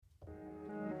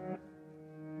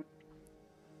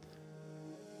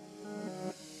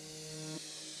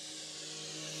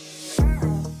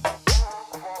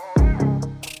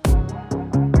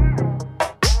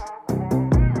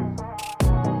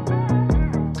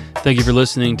Thank you for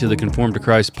listening to the Conform to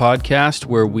Christ podcast,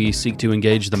 where we seek to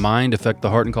engage the mind, affect the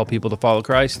heart, and call people to follow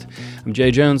Christ. I'm Jay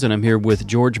Jones, and I'm here with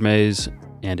George Mays,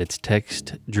 and it's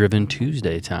Text-Driven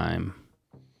Tuesday time.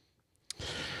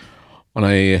 On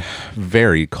a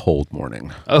very cold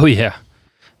morning. Oh, yeah.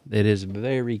 It is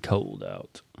very cold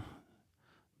out.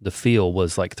 The feel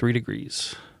was like 3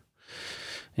 degrees,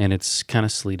 and it's kind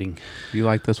of sleeting. Do you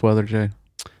like this weather, Jay?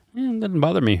 Yeah, it doesn't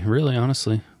bother me, really,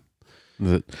 honestly.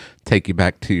 Does it take you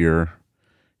back to your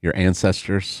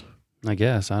ancestors? I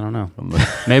guess. I don't know.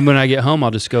 Maybe when I get home, I'll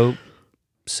just go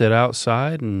sit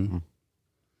outside and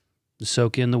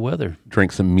soak in the weather.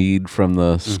 Drink some mead from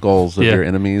the skulls of your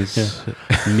enemies.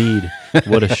 Yeah. Mead.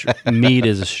 Mead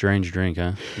is a strange drink,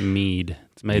 huh? Mead.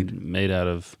 It's made out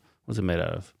of, what's it made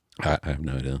out of? I have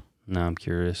no idea. No, I'm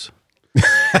curious.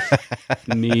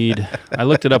 Mead. I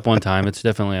looked it up one time. It's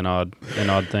definitely an odd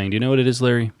thing. Do you know what it is,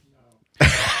 Larry?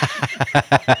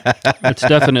 It's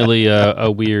definitely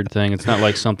a weird thing. It's not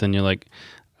like something you're like,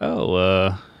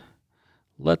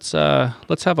 let's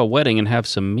have a wedding and have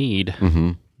some mead.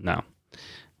 Mm-hmm. No.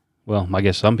 Well, I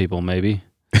guess some people maybe,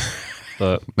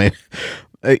 but Maybe,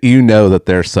 you know that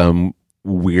there's some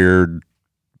weird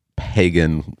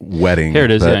pagan wedding. Here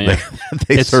it is. That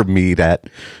they serve mead at.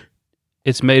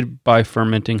 It's made by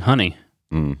fermenting honey.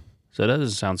 Mm. So that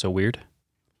doesn't sound so weird.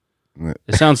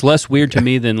 It sounds less weird to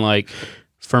me than like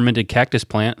fermented cactus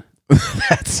plant.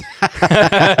 That's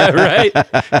right.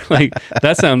 Like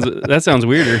that sounds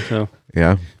weirder. So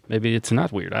yeah. maybe it's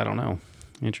not weird. I don't know.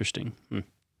 Interesting.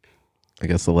 I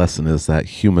guess the lesson is that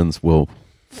humans will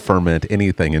ferment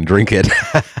anything and drink it.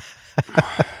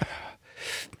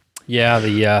 Yeah,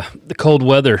 the cold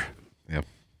weather. Yep.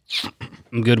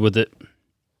 I'm good with it.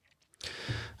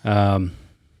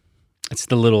 It's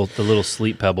the little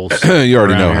sleep pebbles. You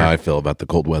already know here. how I feel about the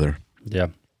cold weather. Yeah.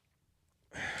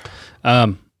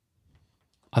 I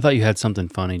thought you had something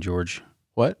funny, George.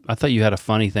 What? I thought you had a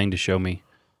funny thing to show me.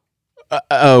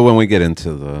 When we get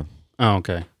into the... Oh,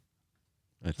 okay.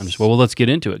 Well, let's get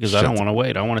into it because I don't want to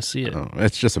wait. I want to see it.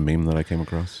 It's just a meme that I came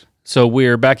across. So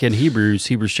we're back in Hebrews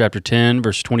chapter 10,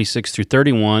 verse 26 through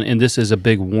 31, and this is a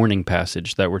big warning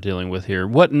passage that we're dealing with here.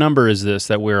 What number is this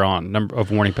that we're on, number of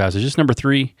warning passage? Is this number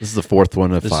 3? This is the fourth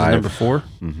one of this 5. This is number 4?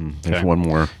 Mm-hmm. There's Okay. one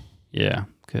more. Yeah,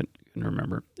 couldn't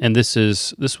remember. And this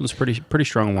one's pretty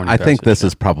strong warning I passage. think this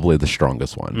is probably the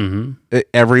strongest one. Mm-hmm.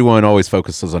 Everyone always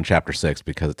focuses on chapter 6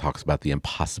 because it talks about the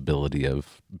impossibility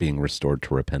of being restored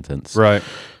to repentance. Right.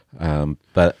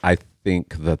 But I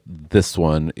think that this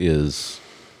one is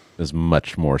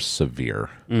much more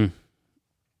severe. A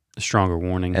stronger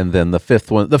warning. And then the fifth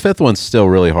one's still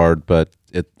really hard, but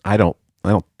I don't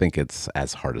think it's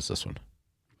as hard as this one.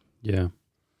 Yeah.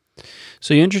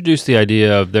 So you introduced the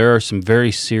idea of there are some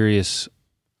very serious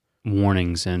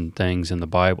warnings and things in the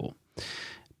Bible.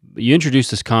 You introduced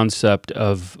this concept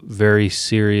of very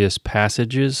serious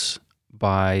passages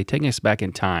by taking us back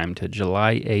in time to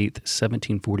July 8th,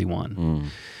 1741.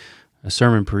 A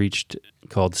sermon preached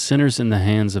called Sinners in the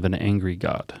Hands of an Angry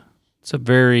God. It's a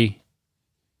very...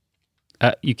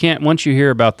 you can't, once you hear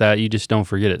about that, you just don't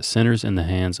forget it. Sinners in the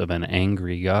hands of an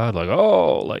angry God.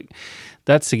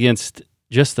 That's against...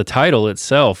 Just the title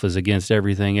itself is against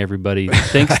everything everybody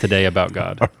thinks today about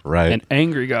God. Right. An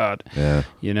angry God. Yeah.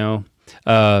 You know?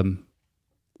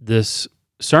 This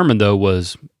sermon, though, it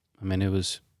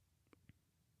was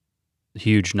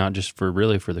huge, not just for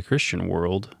the Christian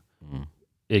world. Mm.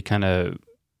 It kind of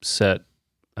set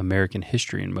American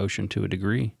history in motion to a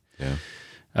degree.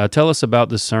 Yeah. Tell us about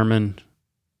this sermon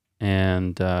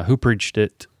and who preached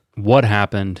it, what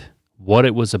happened, what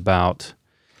it was about,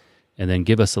 and then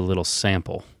give us a little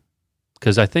sample.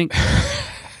 Because I think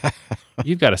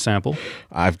you've got a sample.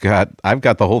 I've got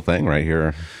the whole thing right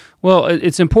here. Well,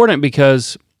 it's important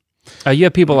because you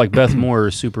have people like Beth Moore who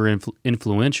are super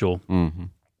influential, Mm-hmm.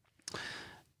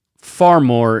 far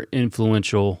more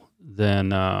influential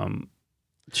than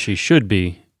she should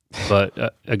be.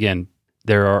 But again,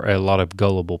 there are a lot of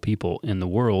gullible people in the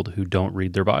world who don't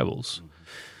read their Bibles.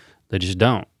 They just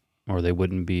don't, or they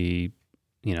wouldn't be,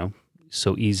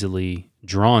 so easily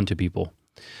drawn to people.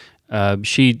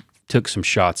 She took some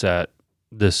shots at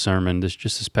this sermon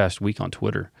this past week on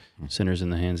Twitter, Sinners in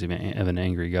the Hands of an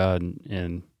Angry God,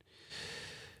 and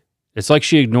it's like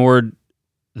she ignored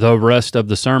the rest of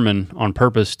the sermon on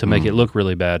purpose to make it look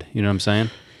really bad. You know what I'm saying?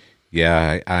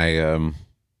 Yeah,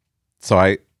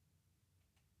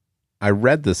 I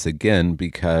read this again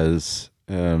because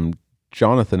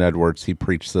Jonathan Edwards, he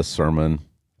preached this sermon.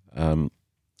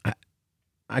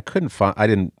 I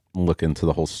didn't look into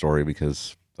the whole story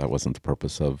because that wasn't the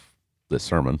purpose of this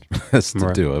sermon is to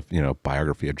Right. do a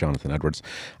biography of Jonathan Edwards.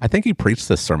 I think he preached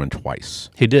this sermon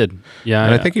twice, He did. Yeah.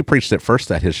 and I think he preached it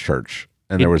first at his church,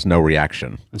 and there was no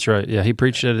reaction. That's right. Yeah. He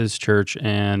preached at his church,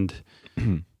 and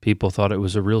people thought it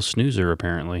was a real snoozer,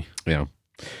 apparently. Yeah,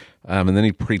 and then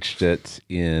he preached it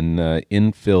in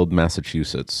Enfield,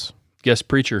 Massachusetts. Guest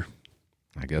preacher.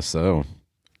 I guess so.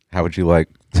 How would you like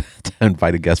to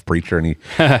invite a guest preacher and he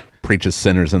preaches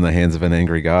sinners in the hands of an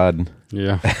angry God?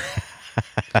 Yeah.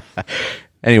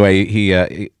 Anyway,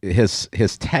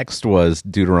 his text was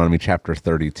Deuteronomy chapter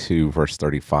 32, verse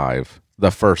 35,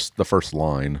 the first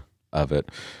line of it,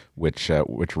 which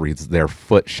reads, "Their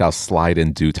foot shall slide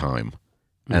in due time,"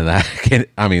 and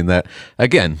that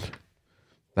again,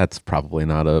 that's probably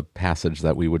not a passage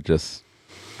that we would just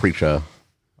preach a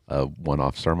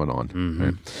one-off sermon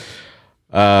on.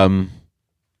 Right?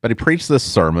 But he preached this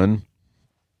sermon.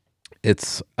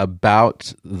 It's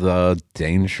about the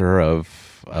danger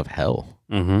of hell.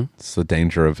 It's the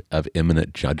danger of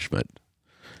imminent judgment.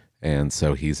 And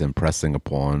so he's impressing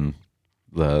upon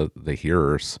the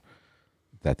hearers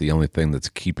that the only thing that's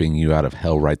keeping you out of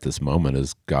hell right this moment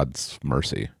is God's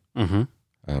mercy.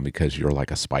 Because you're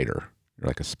like a spider. You're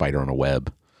like a spider on a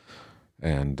web.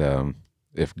 And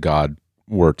if God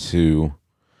were to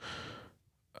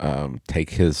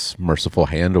take his merciful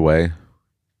hand away,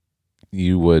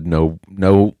 you would no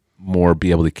more be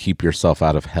able to keep yourself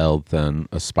out of hell than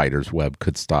a spider's web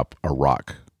could stop a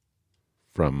rock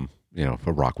from, if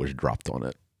a rock was dropped on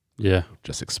it. Yeah.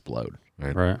 Just explode.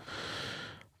 Right. Right.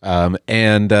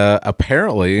 And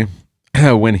apparently,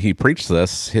 when he preached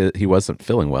this, he wasn't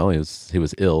feeling well. He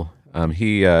was ill.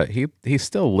 He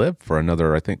still lived for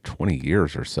another, I think, 20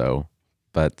 years or so.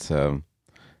 But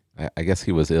I guess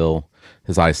he was ill.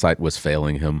 His eyesight was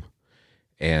failing him,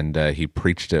 and he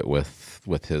preached it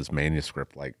with his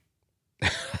manuscript like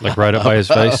right up by his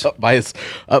face. Up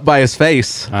by his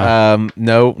face.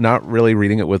 No, not really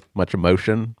reading it with much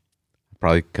emotion.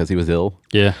 Probably because he was ill.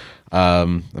 Yeah.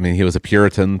 He was a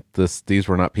Puritan. These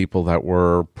were not people that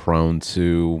were prone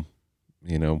to,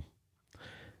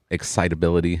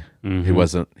 excitability. He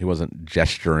wasn't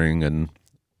gesturing, and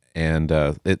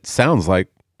it sounds like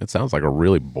a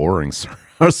really boring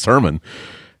sermon,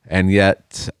 and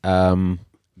yet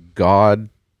God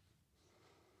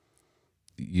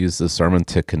used the sermon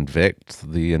to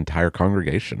convict the entire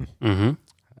congregation.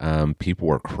 People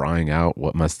were crying out,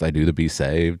 "What must I do to be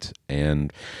saved?"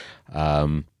 And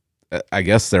I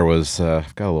guess there was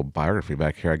I've got a little biography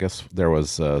back here. I guess there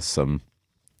was some,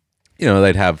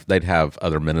 they'd have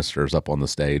other ministers up on the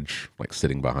stage, like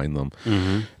sitting behind them,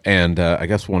 and I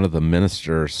guess one of the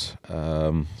ministers,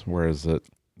 where is it?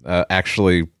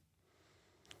 Actually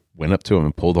went up to him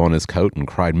and pulled on his coat and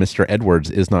cried, "Mr. Edwards,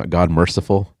 is not God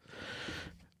merciful?"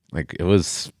 Like it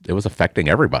was affecting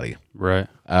everybody, Right.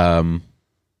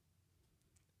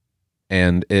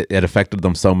 and it affected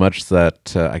them so much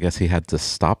that I guess he had to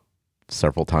stop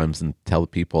several times and tell the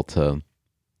people to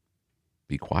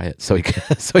be quiet so he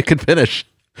could finish.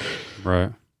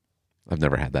 Right. I've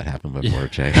never had that happen before,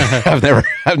 Jay. I've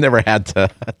never had to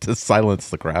silence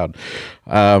the crowd.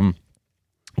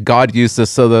 God used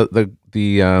this, so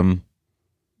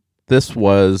this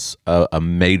was a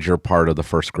major part of the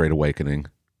First Great Awakening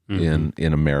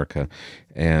in America,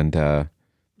 and the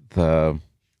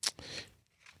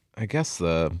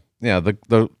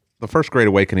First Great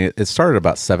Awakening, it started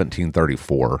about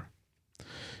 1734.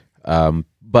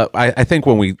 But I think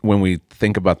when we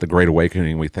think about the Great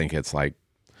Awakening, we think it's like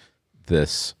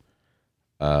this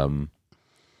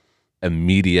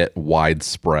immediate,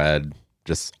 widespread,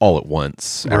 just all at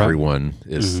once. Right. Everyone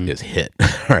is hit,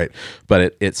 right?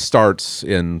 But it starts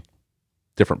in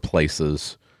different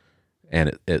places,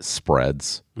 and it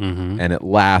spreads, and it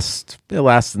lasts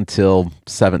until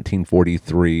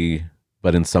 1743.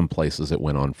 But in some places, it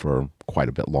went on for quite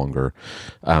a bit longer.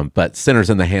 But "Sinners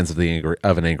in the Hands of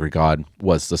an Angry God"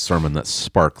 was the sermon that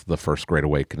sparked the First Great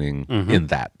Awakening in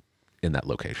that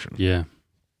location. Yeah.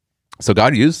 So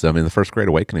God used them. The First Great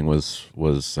Awakening was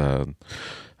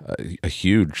a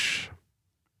huge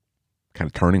kind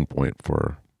of turning point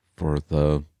for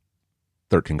the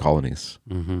 13 colonies.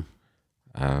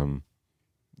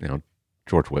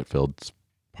 George Whitfield's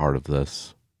part of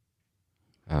this.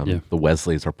 The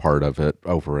Wesleys are part of it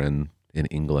over in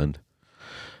England.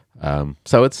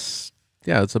 So it's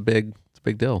a big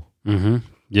deal.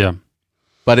 Yeah.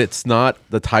 But it's not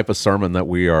the type of sermon that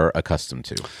we are accustomed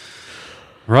to.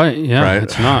 Right. Yeah. Right?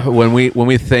 It's not. When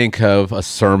we think of a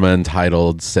sermon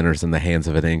titled "Sinners in the Hands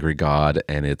of an Angry God,"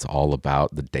 and it's all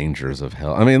about the dangers of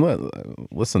hell.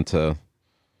 Listen to.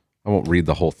 I won't read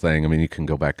the whole thing. You can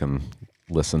go back and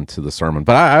listen to the sermon.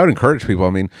 But I would encourage people.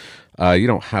 I mean, you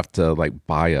don't have to like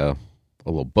buy a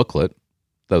little booklet,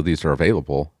 though these are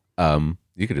available.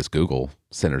 You could just Google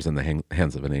 "Sinners in the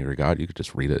Hands of an Angry God." You could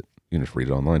just read it. You can just read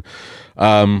it online.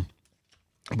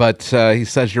 But he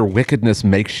says, your wickedness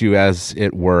makes you as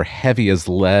it were heavy as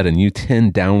lead, and you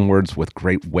tend downwards with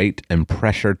great weight and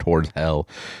pressure towards hell.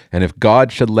 And if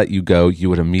God should let you go, you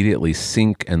would immediately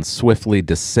sink and swiftly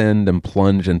descend and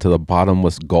plunge into the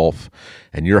bottomless gulf.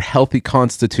 And your healthy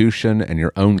constitution and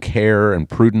your own care and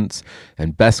prudence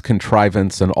and best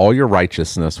contrivance and all your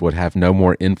righteousness would have no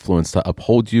more influence to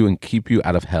uphold you and keep you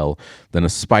out of hell than a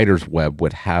spider's web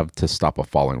would have to stop a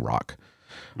falling rock.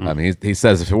 I mean, he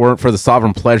says, if it weren't for the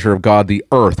sovereign pleasure of God, the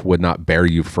earth would not bear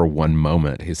you for one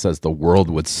moment. He says the world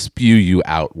would spew you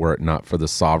out were it not for the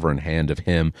sovereign hand of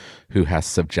him who has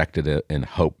subjected it in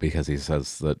hope, because he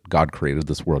says that God created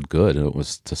this world good, and it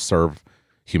was to serve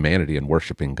humanity and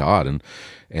worshiping God.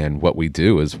 And what we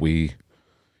do is we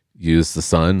use the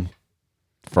sun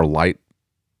for light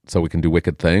so we can do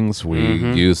wicked things. We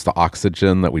use the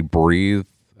oxygen that we breathe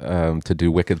to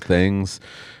do wicked things.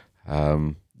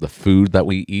 The food that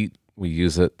we eat, we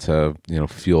use it to,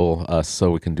 fuel us so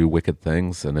we can do wicked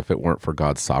things. And if it weren't for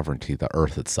God's sovereignty, the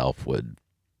earth itself would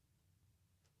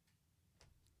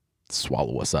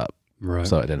swallow us up. Right.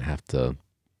 So it didn't have to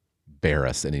bear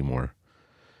us anymore.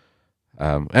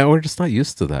 And we're just not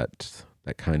used to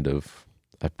that kind of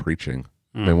preaching.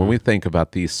 I mean, when we think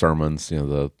about these sermons,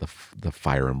 the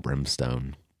fire and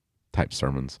brimstone type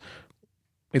sermons,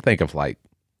 we think of like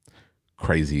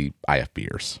crazy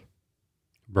IFBers.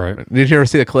 Right. Did you ever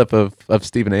see a clip of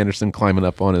Steven Anderson climbing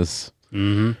up on his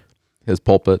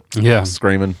pulpit,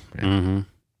 screaming? Yeah.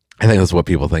 I think that's what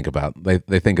people think about.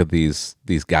 They think of these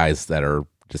guys that are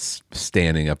just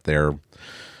standing up there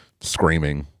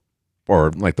screaming,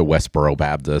 or like the Westboro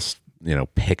Baptist,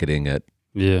 picketing at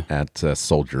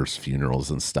soldiers' funerals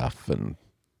and stuff. And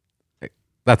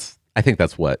I think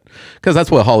that's what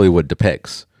Hollywood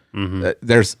depicts.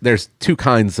 There's two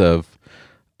kinds of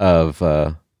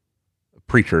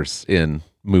preachers in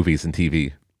movies and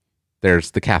TV.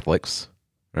 There's the Catholics,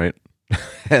 right?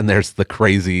 And there's the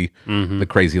crazy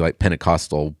like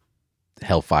Pentecostal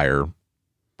hellfire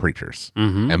preachers.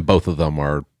 And both of them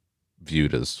are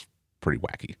viewed as pretty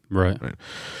wacky. Right.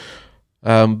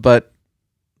 But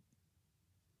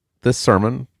this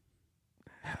sermon,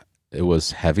 it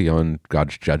was heavy on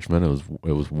God's judgment.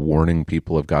 It was warning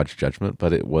people of God's judgment,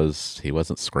 but he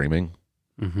wasn't screaming.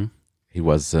 He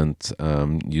wasn't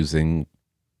using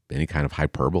any kind of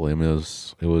hyperbole. I mean,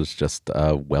 it was just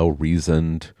a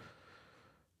well-reasoned,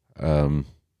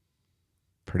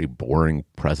 pretty boring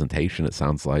presentation, it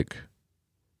sounds like.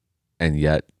 And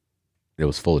yet it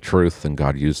was full of truth, and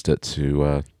God used it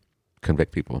to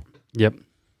convict people. Yep.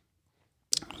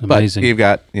 Amazing.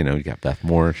 But you got Beth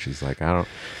Moore. She's like,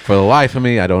 for the life of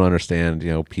me, I don't understand,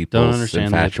 people's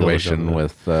infatuation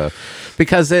with,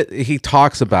 because he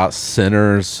talks about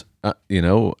sinners,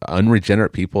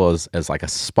 unregenerate people as like a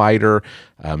spider.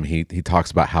 He talks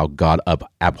about how God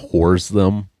abhors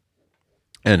them.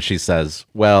 And she says,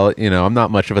 well, I'm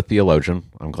not much of a theologian.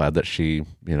 I'm glad that she,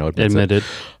 admitted.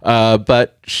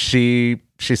 But she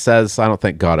says, I don't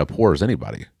think God abhors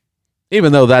anybody,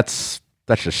 even though that's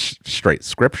just straight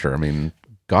scripture. I mean,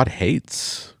 God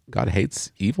hates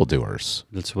evildoers.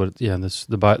 That's what. Yeah, that's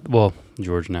the Bible. Well,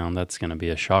 George, now that's going to be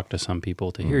a shock to some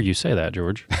people to hear you say that,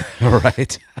 George.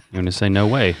 Right? You're going to say, no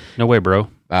way, bro.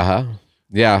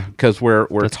 Yeah, because we're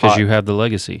that's because you have the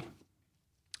legacy.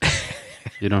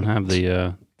 You don't have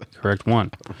the correct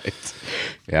one. Right.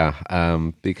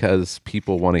 Yeah, because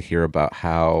people want to hear about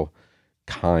how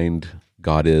kind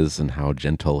God is and how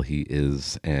gentle He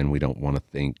is, and we don't want to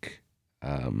think.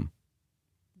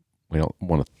 We don't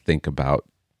want to think about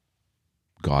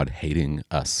God hating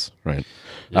us, right?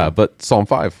 Yeah. But Psalm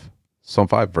 5,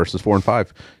 verses 4 and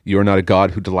 5. You are not a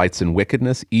God who delights in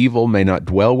wickedness. Evil may not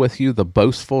dwell with you. The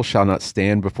boastful shall not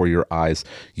stand before your eyes.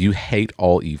 You hate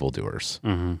all evildoers.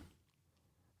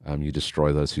 You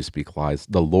destroy those who speak lies.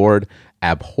 The Lord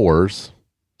abhors,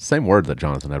 same word that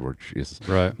Jonathan Edwards uses,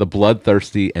 right? The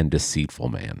bloodthirsty and deceitful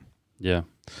man. Yeah.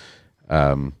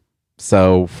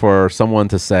 So for someone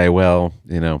to say, well,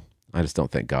 I just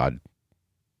don't think God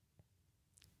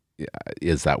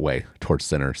is that way towards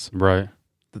sinners. Right.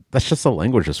 That's just the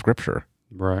language of Scripture.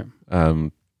 Right.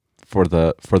 For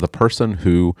the person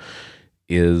who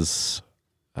is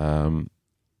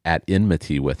at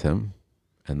enmity with Him,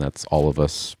 and that's all of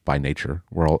us by nature.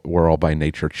 We're all by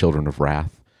nature children of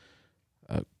wrath.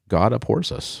 God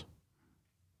abhors us.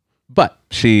 But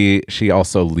she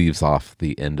also leaves off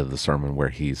the end of the sermon where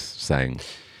he's saying,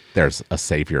 there's a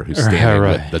Savior who's standing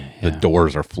Right. with the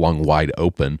doors are flung wide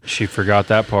open. She forgot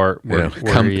that part. You know,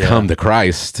 come to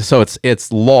Christ. So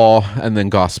it's law and then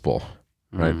gospel,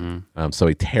 right? So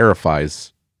he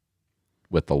terrifies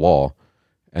with the law,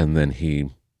 and then he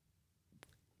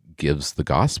gives the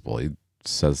gospel. He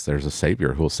says there's a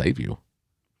Savior who will save you.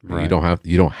 Right.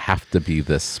 You don't have to be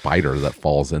this spider that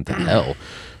falls into hell.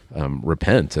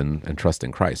 Repent and trust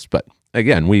in Christ. But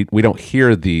again, we don't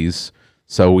hear these,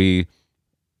 so we've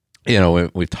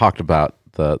talked about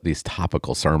these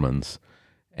topical sermons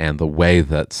and the way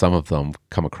that some of them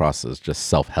come across as just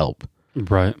self-help.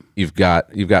 Right. You've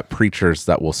got preachers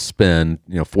that will spend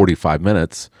 45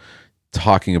 minutes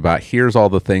talking about here's all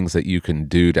the things that you can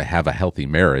do to have a healthy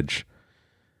marriage,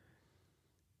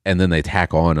 and then they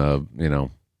tack on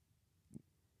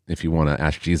if you want to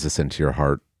ask Jesus into your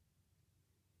heart,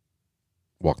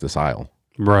 walk this aisle.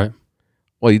 Right.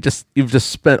 Well, you've just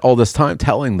spent all this time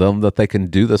telling them that they can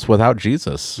do this without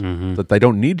Jesus, that they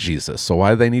don't need Jesus. So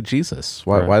why do they need Jesus?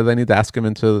 Why do they need to ask him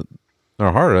into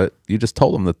their heart? You just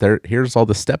told them that here's all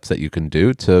the steps that you can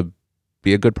do to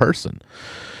be a good person.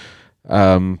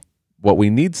 What we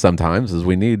need sometimes is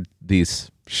we need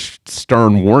these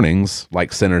stern warnings,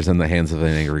 like sinners in the hands of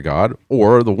an angry God,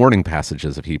 or the warning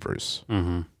passages of Hebrews.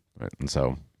 Right? And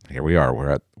so here we are.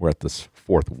 We're at this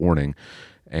fourth warning,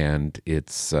 and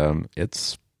it's an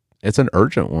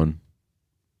urgent one.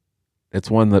 It's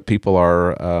one that people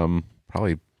are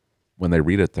probably, when they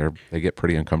read it, they get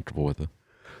pretty uncomfortable with it.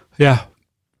 Yeah.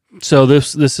 So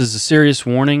this is a serious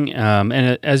warning, and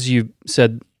as you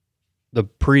said, the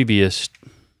previous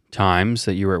times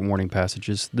that you were at warning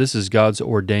passages, this is God's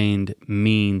ordained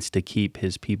means to keep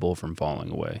his people from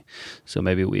falling away. So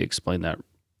maybe we explain that.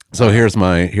 So here's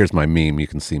my meme. You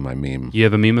can see my meme. You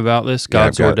have a meme about this?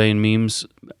 God's ordained memes.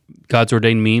 God's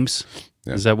ordained memes.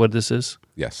 Yeah. Is that what this is?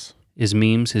 Yes. Is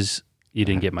memes his? You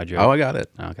didn't get my joke. Oh, I got it.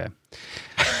 Okay.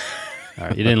 All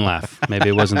right. You didn't laugh. Maybe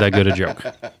it wasn't that good a joke.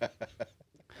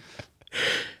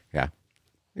 Yeah.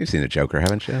 You've seen the Joker,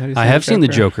 haven't you? I have seen the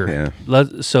Joker. Yeah.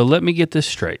 So let me get this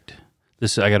straight.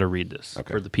 I got to read this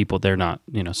for the people. They're not,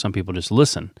 some people just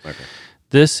listen. Okay.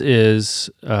 This is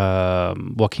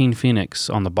Joaquin Phoenix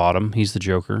on the bottom. He's the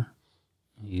Joker.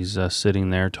 He's sitting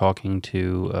there talking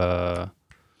to,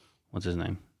 what's his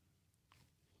name?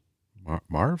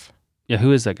 Marv? Yeah,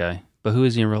 who is that guy? But who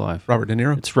is he in real life? Robert De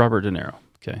Niro? It's Robert De Niro.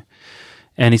 Okay.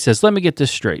 And he says, let me get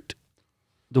this straight.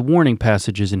 The warning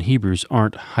passages in Hebrews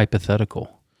aren't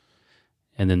hypothetical.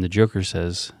 And then the Joker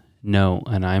says, no,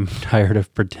 and I'm tired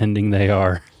of pretending they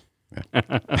are.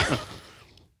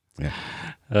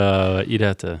 Yeah. You'd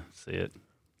have to see it.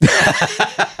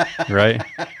 Right?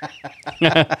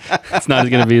 It's not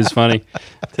going to be as funny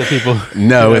to people.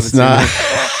 No, it's not.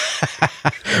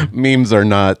 Memes are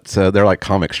not, they're like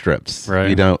comic strips. Right.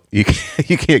 You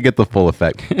can't get the full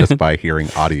effect just by hearing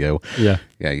audio. Yeah.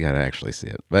 Yeah, you got to actually see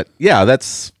it. But yeah,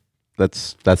 that's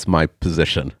my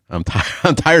position. I'm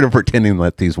tired of pretending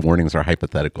that these warnings are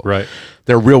hypothetical. Right.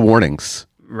 They're real warnings.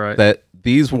 Right. That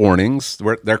these warnings,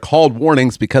 they're called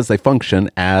warnings because they function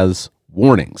as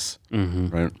warnings.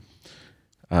 Right.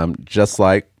 Just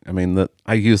like,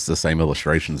 I use the same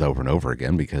illustrations over and over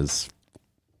again because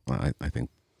I think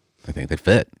they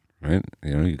fit. Right.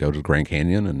 You go to the Grand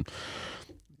Canyon and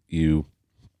you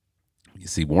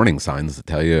see warning signs that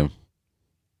tell you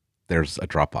there's a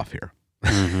drop off here.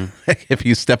 If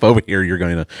you step over here, you're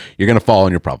gonna fall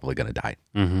and you're probably gonna die.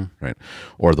 Right.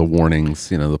 Or the warnings,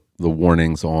 the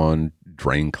warnings on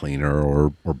drain cleaner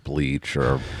or bleach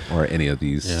or any of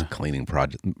these cleaning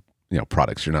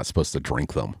products. You're not supposed to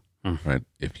drink them. Right.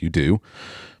 If you do,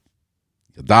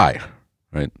 you'll die.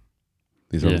 Right.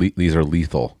 These are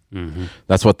lethal.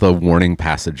 That's what the warning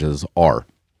passages are.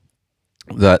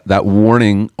 That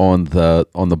warning on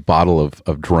the bottle of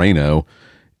Drano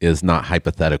is not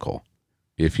hypothetical.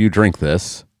 If you drink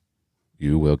this,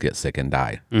 you will get sick and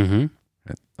die.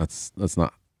 That's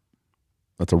a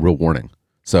real warning.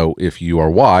 So if you are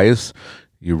wise,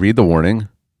 you read the warning,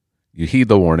 you heed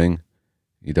the warning,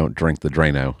 you don't drink the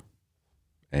Drano,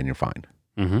 and you're fine.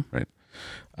 Right.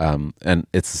 And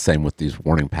it's the same with these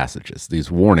warning passages. These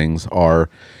warnings are,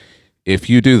 if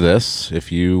you do this,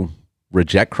 if you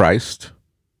reject Christ,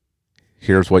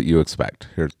 here's what you expect.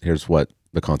 Here's what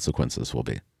the consequences will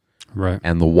be. Right.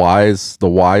 And the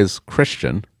wise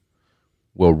Christian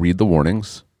will read the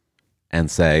warnings and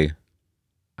say,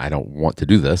 I don't want to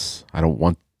do this. I don't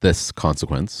want this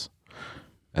consequence.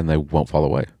 And they won't fall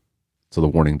away. So the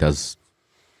warning does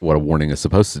what a warning is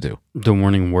supposed to do. The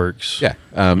warning works. Yeah.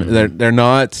 They're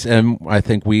not, and I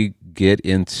think we get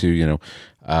into,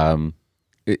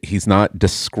 he's not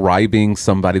describing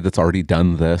somebody that's already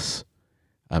done this.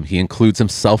 He includes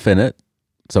himself in it.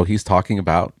 So he's talking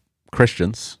about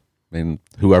Christians. I mean,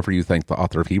 whoever you think the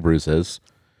author of Hebrews is,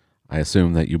 I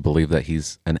assume that you believe that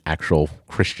he's an actual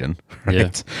Christian,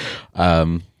 right? Yeah. I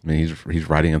mean, he's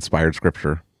writing inspired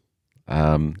scripture,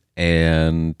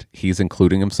 and he's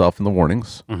including himself in the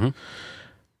warnings. Mm-hmm.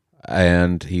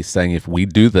 And he's saying, if we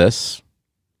do this,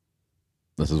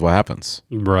 this is what happens.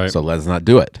 Right. So let's not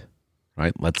do it.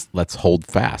 Right? Let's hold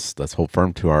fast. Let's hold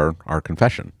firm to our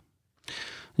confession.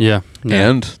 Yeah.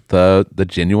 And the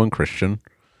genuine Christian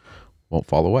won't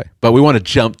fall away. But we want to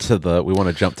jump to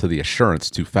the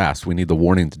assurance too fast. We need the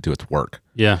warning to do its work.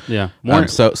 Yeah. Yeah.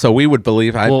 So we would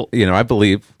believe. I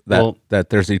believe that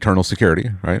there's eternal security,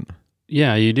 right?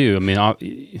 Yeah, you do. I mean,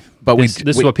 but this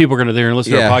is what people are going to hear and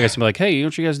listen to our podcast and be like, "Hey,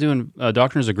 aren't you guys doing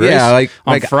Doctrines of Grace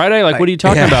on Friday? Like, what are you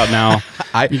talking about now?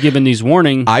 You're giving these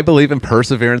warnings." I believe in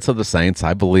perseverance of the saints.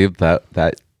 I believe that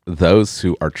those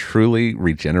who are truly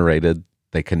regenerated,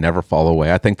 they can never fall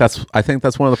away. I think that's one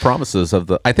of the promises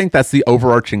I think that's the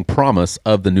overarching promise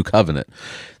of the new covenant.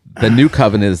 The new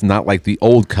covenant is not like the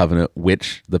old covenant,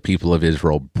 which the people of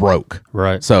Israel broke.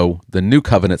 Right. So the new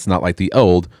covenant's not like the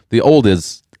old. The old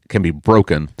can be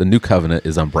broken. The new covenant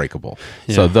is unbreakable.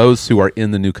 Yeah. So those who are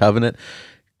in the new covenant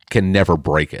can never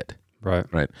break it. Right.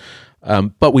 Right.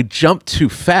 But we jump too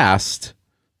fast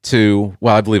to,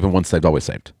 well, I believe in once saved, always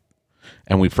saved.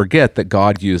 And we forget that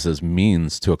God uses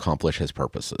means to accomplish his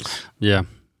purposes. Yeah.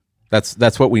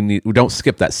 That's what we need. We don't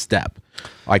skip that step.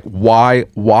 Like, why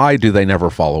do they never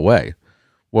fall away?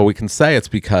 Well, we can say it's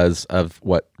because of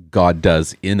what God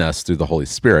does in us through the Holy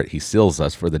Spirit. He seals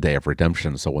us for the day of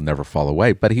redemption, so we'll never fall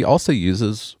away. But he also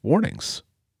uses warnings.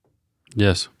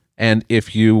 Yes. And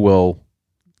if you'll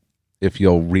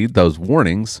read those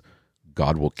warnings,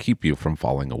 God will keep you from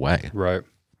falling away. Right.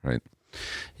 Right.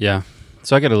 Yeah.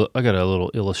 So I got a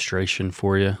little illustration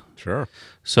for you. Sure.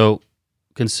 So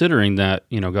considering that,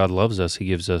 God loves us, he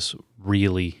gives us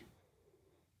really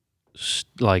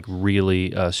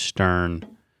stern,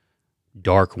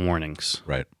 dark warnings.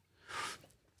 Right.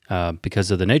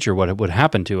 Because of the nature of what would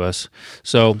happen to us.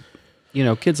 So,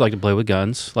 kids like to play with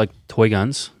guns, like toy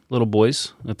guns, little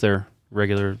boys, if they're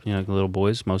regular, little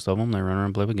boys, most of them, they run around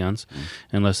and play with guns,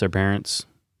 unless their parents,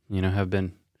 have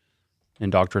been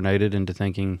indoctrinated into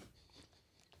thinking,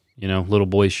 little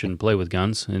boys shouldn't play with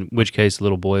guns, in which case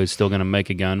little boy is still going to make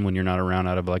a gun when you're not around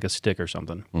out of like a stick or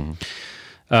something.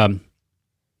 Mm-hmm.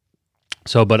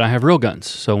 But I have real guns.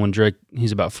 So when Drake,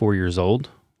 he's about 4 years old,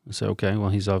 I say, okay, well,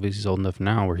 he's obviously old enough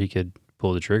now where he could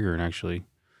pull the trigger and actually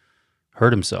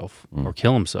hurt himself or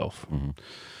kill himself. Mm-hmm.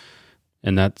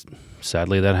 And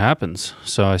sadly, that happens.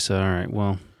 So I said, all right,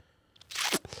 well,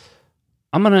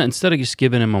 I'm going to, instead of just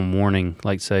giving him a warning,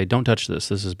 like say, don't touch this,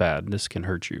 this is bad, this can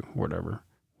hurt you, or whatever,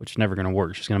 which is never going to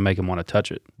work. It's just going to make him want to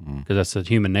touch it because that's the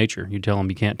human nature. You tell them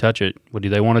you can't touch it, what do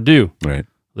they want to do? Right.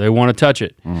 They want to touch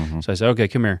it. Mm-hmm. So I said, okay,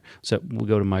 come here. So we'll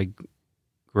go to my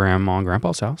grandma and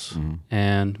grandpa's house,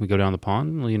 and we go down the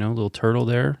pond, little turtle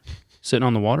there sitting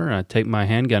on the water, and I take my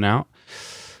handgun out.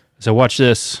 So watch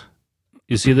this.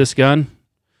 You see this gun?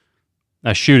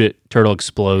 I shoot it. Turtle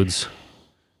explodes.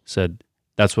 Said,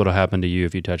 that's what'll happen to you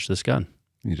if you touch this gun.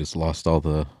 You just lost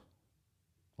you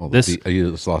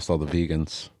just lost all the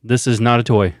vegans. This is not a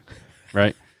toy,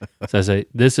 right? So I say,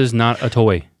 this is not a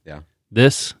toy. Yeah.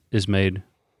 This is made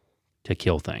to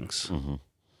kill things. Mm-hmm.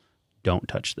 Don't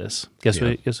touch this. Guess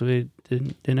what they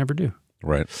never do.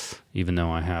 Right. Even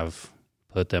though I have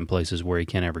put them places where he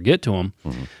can't ever get to them.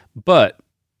 Mm-hmm. But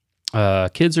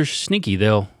kids are sneaky.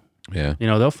 They'll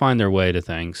find their way to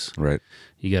things. Right.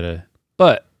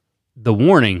 But the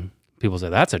warning, people say,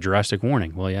 that's a drastic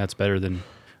warning. Well, yeah, it's better than,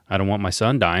 I don't want my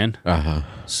son dying. Uh-huh.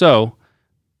 So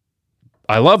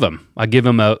I love him. I give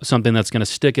him something that's going to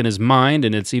stick in his mind,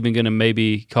 and it's even going to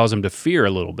maybe cause him to fear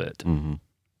a little bit. Mm-hmm.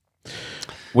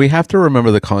 We have to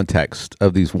remember the context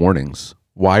of these warnings.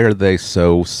 Why are they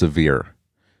so severe?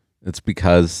 It's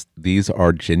because these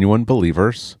are genuine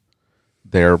believers.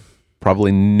 They're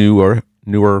probably newer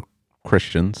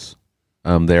Christians.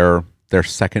 They're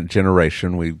second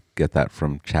generation. We get that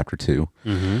from chapter 2.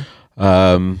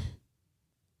 Mm-hmm.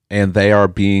 And they are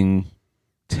being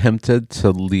tempted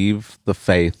to leave the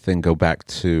faith and go back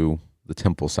to the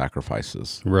temple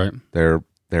sacrifices. Right.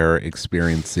 They're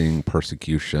experiencing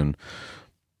persecution.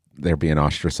 They're being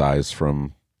ostracized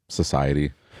from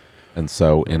society. And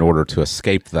so in order to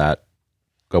escape that,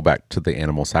 go back to the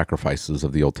animal sacrifices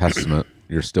of the Old Testament.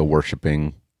 You're still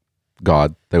worshiping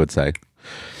God, they would say.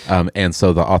 And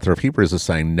so the author of Hebrews is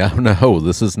saying, no,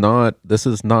 this is not,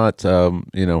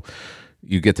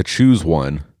 you get to choose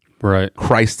one. Right.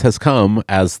 Christ has come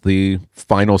as the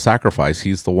final sacrifice.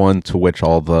 He's the one to which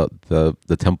all the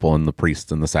temple and the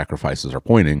priests and the sacrifices are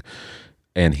pointing,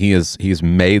 and he's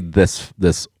made this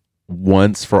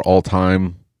once for all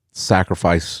time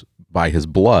sacrifice by his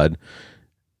blood.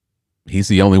 He's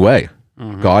the only way.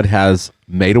 God has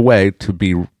made a way to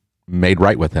be made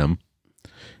right with him,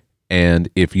 and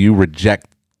if you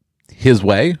reject his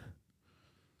way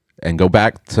and go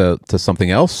back to something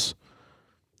else,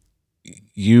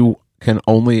 you can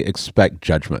only expect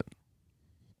judgment.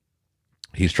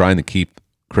 He's trying to keep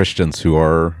Christians who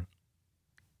are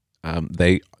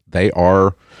they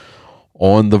are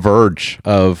on the verge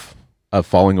of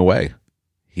falling away.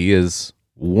 He is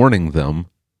warning them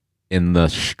in the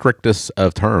strictest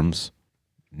of terms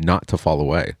not to fall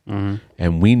away.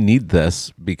 And we need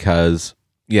this because,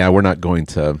 we're not going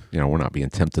to, we're not being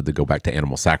tempted to go back to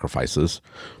animal sacrifices,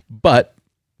 but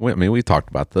we talked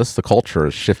about this. The culture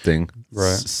is shifting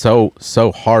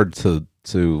so hard to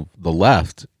the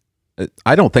left.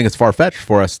 I don't think it's far-fetched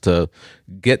for us to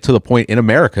get to the point in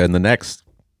America in the next,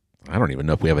 I don't even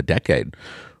know if we have a decade,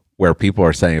 where people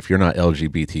are saying if you're not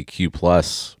LGBTQ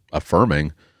plus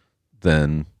affirming,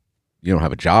 then you don't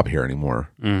have a job here anymore.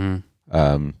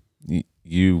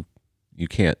 You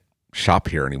can't shop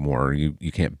here anymore.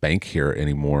 You can't bank here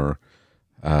anymore.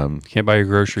 Can't buy your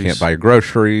groceries.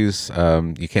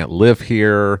 You can't live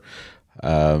here.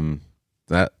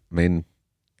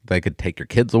 They could take your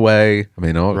kids away.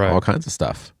 All kinds of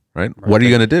stuff. Right? What are you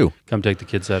going to do? Come take the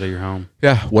kids out of your home.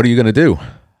 Yeah. What are you going to do?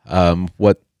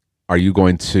 What are you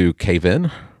going to cave in?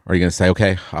 Or are you going to say,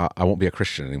 okay, I won't be a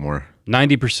Christian anymore?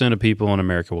 90% of people in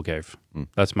America will cave.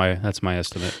 That's my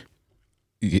estimate.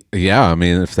 Yeah,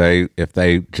 if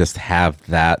they just have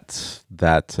that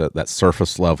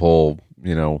surface level,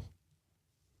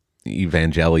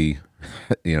 evangeli,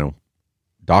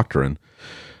 doctrine,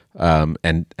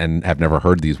 and have never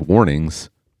heard these warnings,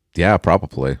 yeah,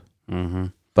 probably.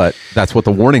 But that's what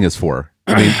the warning is for.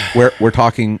 We're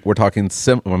talking. We're going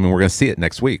to see it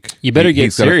next week. You better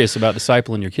get serious about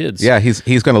discipling your kids. Yeah, he's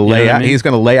going to lay out. He's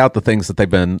going to lay out the things that they've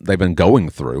been going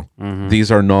through.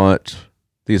 These are not.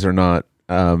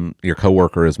 Your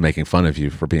coworker is making fun of you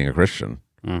for being a Christian.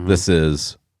 This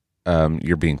is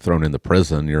you're being thrown into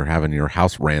prison. You're having your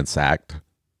house ransacked.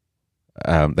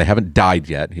 They haven't died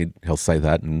yet. He'll say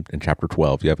that in chapter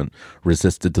 12. You haven't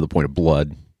resisted to the point of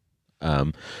blood.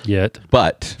 Yet.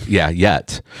 But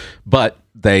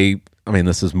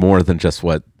this is more than just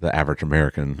what the average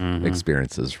American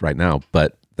experiences right now.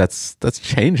 But that's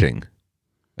changing.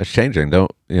 That's changing.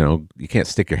 You can't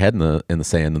stick your head in the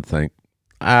sand and think,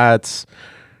 it's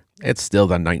still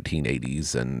the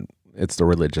 1980s and it's the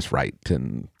religious right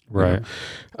and right.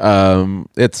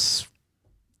 It's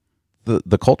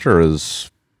the culture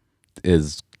is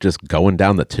just going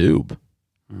down the tube.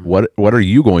 What are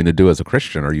you going to do as a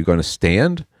Christian? Are you going to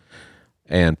stand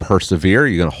and persevere? Are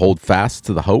you going to hold fast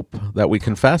to the hope that we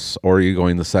confess, or are you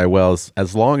going to say, well,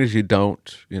 as long as you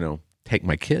don't, take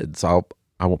my kids, I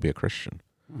won't be a Christian?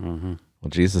 Well,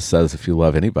 Jesus says, if you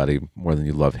love anybody more than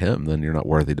you love him, then you're not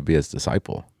worthy to be his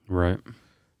disciple. Right.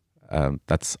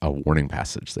 That's a warning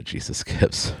passage that Jesus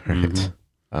gives. Right.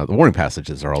 The warning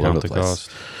passages are all over the place.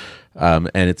 And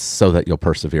it's so that you'll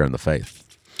persevere in the faith.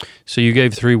 So you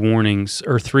gave 3 warnings,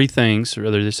 or 3 things, or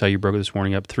rather this is how you broke this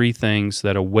warning up, 3 things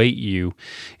that await you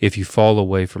if you fall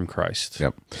away from Christ.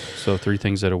 Yep. So 3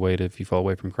 things that await if you fall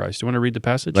away from Christ. Do you want to read the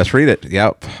passage? Let's read it.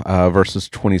 Yep. Verses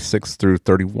 26 through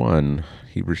 31.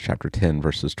 Hebrews chapter 10,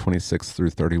 verses 26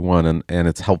 through 31. And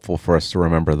it's helpful for us to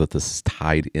remember that this is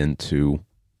tied into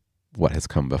what has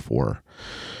come before.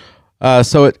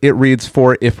 So it reads,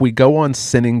 "For if we go on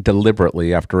sinning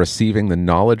deliberately after receiving the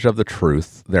knowledge of the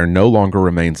truth, there no longer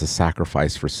remains a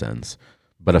sacrifice for sins,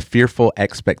 but a fearful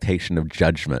expectation of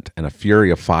judgment and a fury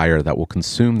of fire that will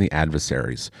consume the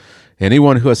adversaries.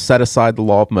 Anyone who has set aside the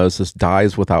law of Moses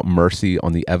dies without mercy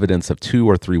on the evidence of 2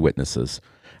 or 3 witnesses.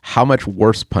 How much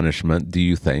worse punishment, do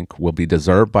you think, will be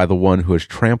deserved by the one who has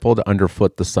trampled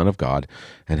underfoot the Son of God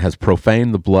and has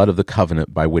profaned the blood of the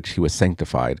covenant by which he was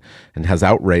sanctified and has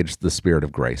outraged the Spirit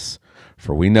of grace?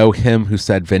 For we know him who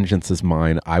said, 'Vengeance is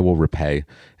mine, I will repay.'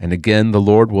 And again, the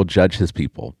Lord will judge his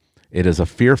people. It is a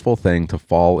fearful thing to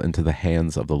fall into the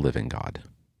hands of the living God."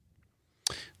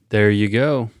 There you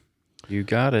go. You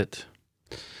got it.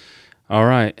 All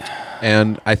right.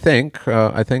 And I think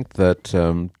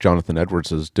that Jonathan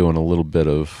Edwards is doing a little bit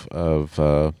of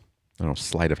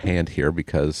sleight of hand here,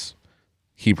 because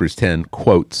Hebrews 10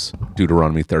 quotes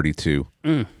Deuteronomy 32,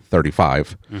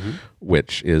 35,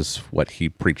 which is what he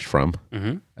preached from.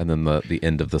 And then the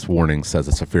end of this warning says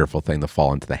it's a fearful thing to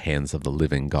fall into the hands of the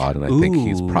living God. And I think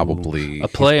he's probably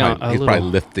probably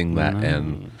lifting that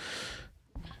and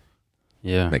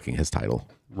making his title.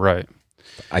 Right.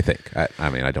 I think. I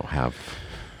mean, I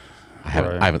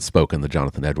haven't spoken to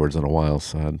Jonathan Edwards in a while,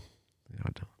 so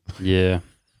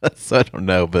so I don't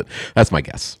know, but that's my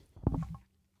guess.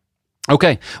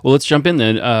 Okay, well, let's jump in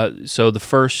then. So the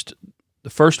first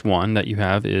one that you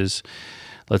have is,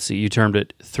 let's see, you termed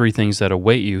it 3 things that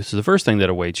await you. So the first thing that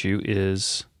awaits you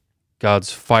is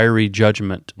God's fiery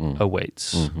judgment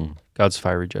awaits. Mm-hmm. God's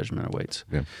fiery judgment awaits.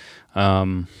 Yeah.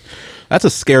 That's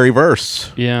a scary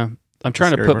verse. Yeah. I'm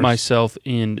trying to put myself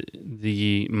in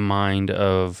the mind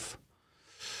of,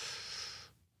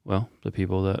 well, the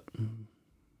people that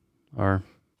are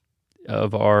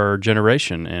of our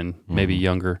generation and maybe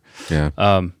younger.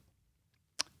 Yeah.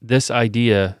 This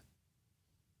idea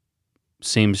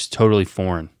seems totally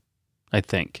foreign, I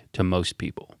think, to most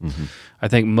people. Mm-hmm. I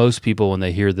think most people, when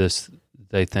they hear this,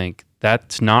 they think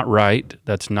that's not right.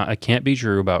 It can't be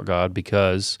true about God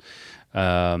because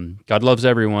God loves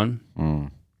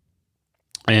everyone.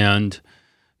 And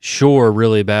sure,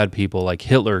 really bad people like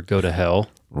Hitler go to hell.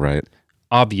 Right.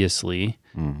 Obviously.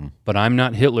 Mm-hmm. But I'm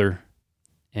not Hitler.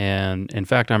 And in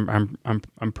fact, I'm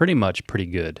pretty much pretty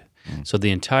good. So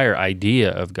the entire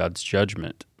idea of God's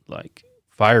judgment, like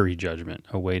fiery judgment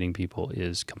awaiting people,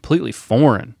 is completely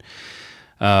foreign.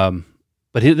 But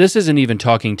this isn't even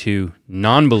talking to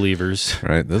non-believers.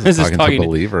 Right. This is talking to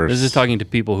believers. This is talking to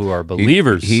people who are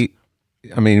believers.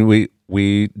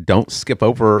 We don't skip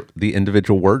over the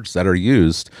individual words that are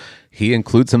used. He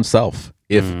includes himself.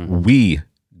 If we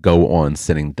go on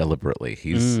sinning deliberately,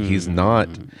 he's not,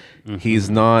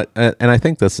 and I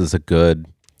think this is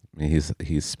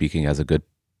he's speaking as a good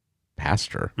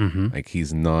pastor. Like,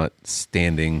 he's not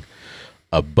standing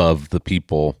above the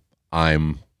people.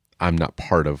 I'm not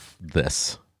part of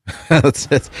this. That's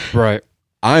it. Right.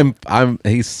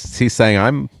 He's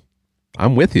saying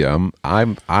I'm with you.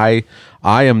 I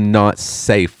am not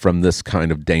safe from this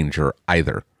kind of danger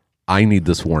either. I need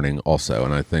this warning also,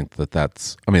 and I think that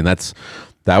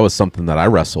was something that I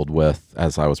wrestled with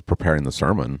as I was preparing the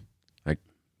sermon. Like,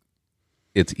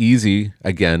 it's easy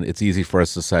for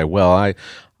us to say, well,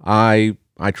 I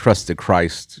trusted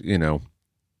Christ,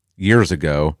 years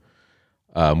ago.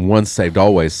 Once saved,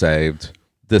 always saved.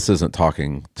 This isn't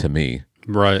talking to me.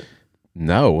 Right.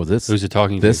 No, who's it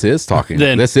talking to? This is talking.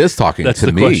 Then this is talking that's to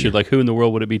the me. question. Like, who in the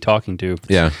world would it be talking to?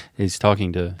 Yeah, he's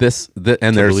talking to there's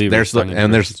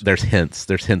hints.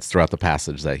 There's hints throughout the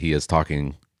passage that he is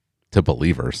talking to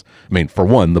believers. I mean, for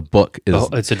one, the book is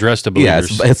it's addressed to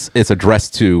believers. Yeah, it's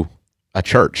addressed to a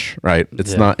church, right?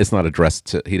 It's not addressed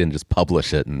to. He didn't just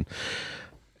publish it and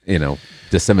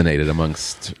disseminate it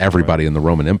amongst everybody in the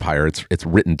Roman Empire. It's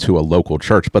written to a local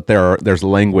church, but there's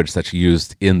language that's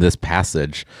used in this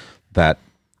passage that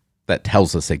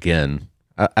tells us again,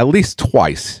 at least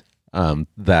twice,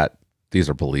 that these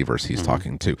are believers he's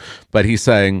talking to. But he's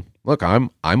saying, look,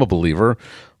 I'm a believer.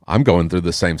 I'm going through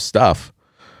the same stuff.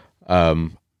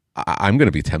 I'm going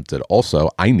to be tempted also.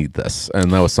 I need this.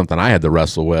 And that was something I had to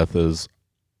wrestle with, is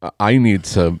I need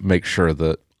to make sure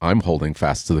that I'm holding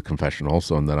fast to the confession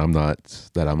also, and that I'm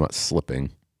not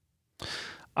slipping.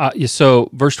 So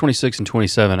verse 26 and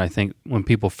 27, I think when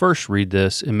people first read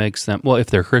this, it makes them, well, if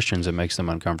they're Christians, it makes them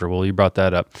uncomfortable. You brought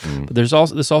that up. But there's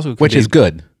also, which is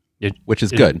good. That's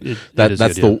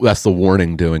the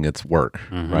warning doing its work,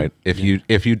 right? If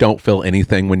you don't feel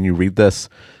anything when you read this,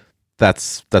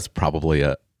 that's probably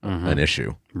an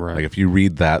issue. Right. Like, if you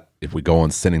read that, if we go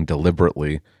on sinning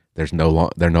deliberately, there no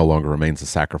longer remains a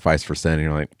sacrifice for sin. And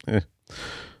you're like,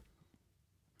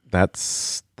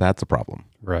 that's a problem.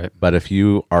 Right. But if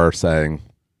you are saying,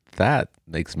 that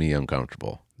makes me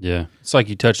uncomfortable. Yeah. It's like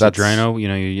you touch the Drano,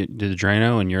 you do the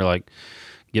Drano and you're like,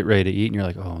 get ready to eat, and you're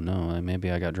like, oh no,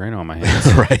 maybe I got Drano on my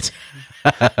hands. Right.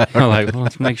 I'm like, well,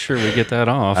 let's make sure we get that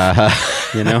off.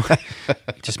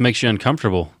 It just makes you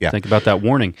uncomfortable. Yeah. Think about that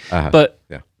warning. But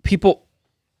people,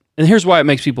 and here's why it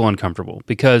makes people uncomfortable,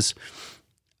 because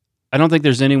I don't think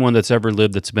there's anyone that's ever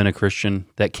lived that's been a Christian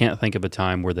that can't think of a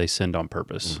time where they sinned on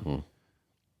purpose.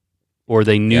 Or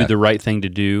they knew the right thing to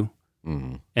do,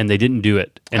 and they didn't do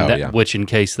it. And which, in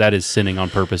case, that is sinning on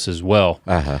purpose as well.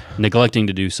 Neglecting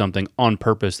to do something on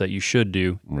purpose that you should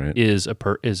do is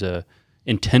a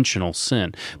intentional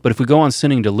sin. But if we go on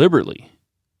sinning deliberately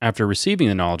after receiving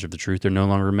the knowledge of the truth, there no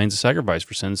longer remains a sacrifice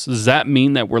for sins. Does that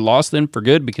mean that we're lost then for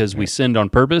good because we sinned on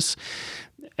purpose?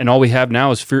 and all we have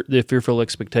now is the fearful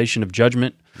expectation of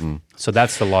judgment. So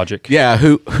that's the logic. Yeah,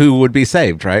 who would be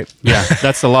saved, right? Yeah,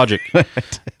 that's the logic.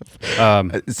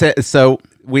 So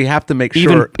we have to make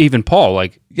sure. Even Paul,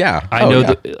 like, Yeah, I know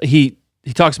that he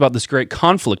talks about this great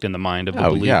conflict in the mind of the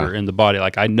believer in the body.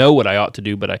 Like, I know what I ought to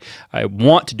do, but I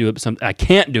want to do it, but I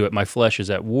can't do it. My flesh is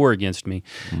at war against me.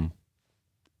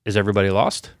 Is everybody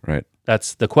lost? Right.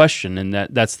 That's the question, and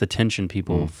that's the tension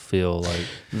people feel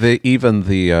like. Even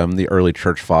the early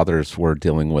church fathers were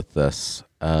dealing with this.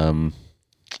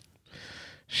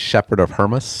 Shepherd of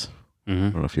Hermas. I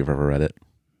don't know if you've ever read it.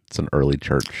 It's an early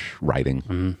church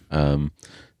writing.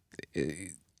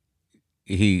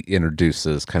 He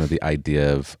introduces kind of the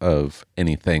idea of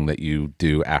anything that you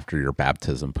do after your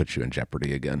baptism puts you in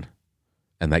jeopardy again,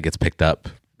 and that gets picked up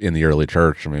in the early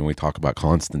church. I mean, we talk about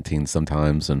Constantine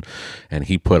sometimes, and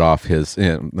he put off his.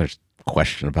 There's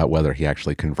question about whether he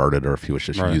actually converted or if he was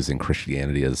just using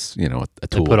Christianity as a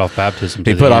tool. They put off baptism.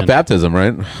 He put off baptism,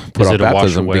 right? Put off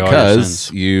baptism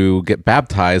because you get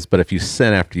baptized, but if you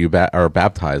sin after you are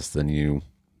baptized, then you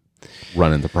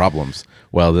run into problems.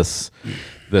 Well, this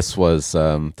was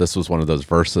one of those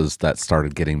verses that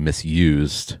started getting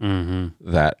misused.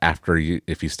 That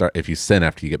if you sin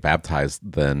after you get baptized,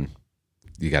 then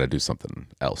you got to do something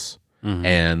else.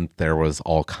 And there was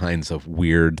all kinds of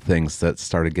weird things that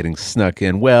started getting snuck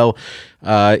in. Well,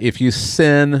 if you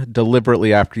sin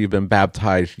deliberately after you've been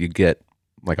baptized, you get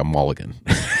like a mulligan.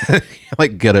 You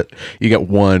get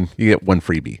one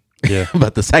freebie. Yeah.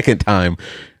 But the second time,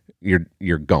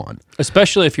 you're gone.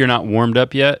 Especially if you're not warmed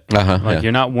up yet.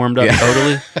 You're not warmed up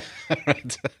totally.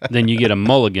 Then you get a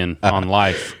mulligan on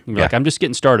life. You're like, I'm just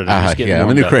getting started. I'm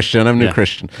a new Christian. I'm a new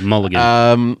Christian.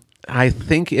 Mulligan. I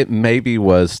think it maybe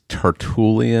was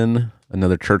Tertullian,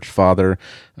 another church father.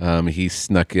 He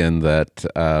snuck in that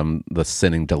the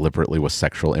sinning deliberately was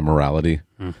sexual immorality,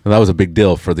 and that was a big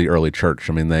deal for the early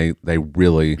church. I mean, they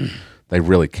really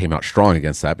came out strong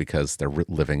against that because they're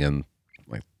living in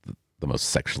like the most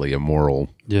sexually immoral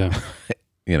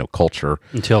culture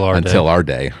until our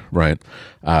day, right?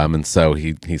 And so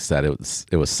he said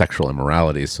it was sexual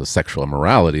immorality. So sexual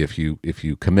immorality, if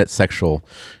you commit sexual,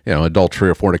 adultery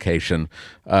or fornication,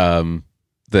 then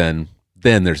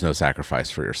there's no sacrifice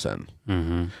for your sin.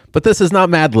 But this is not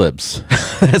Mad Libs.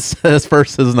 This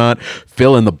verse is not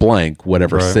fill in the blank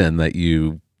whatever sin that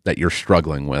you're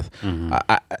struggling with.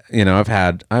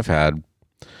 I've had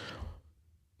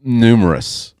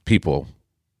numerous people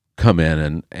come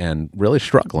in and really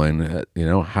struggling.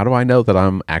 How do I know that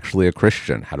I'm actually a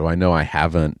Christian? How do I know I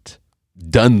haven't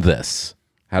done this?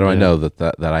 How do I know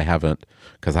that I haven't?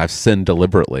 Because I've sinned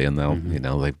deliberately, and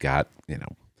they've got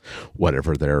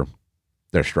whatever they're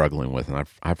struggling with, and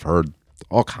I've heard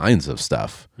all kinds of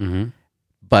stuff.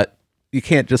 But you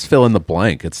can't just fill in the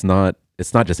blank. It's not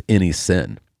just any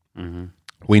sin.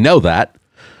 We know that.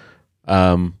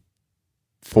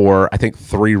 For I think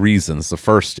 3 reasons. The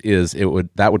first is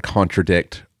that would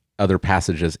contradict other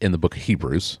passages in the book of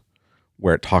Hebrews,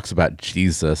 where it talks about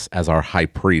Jesus as our high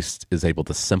priest is able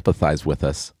to sympathize with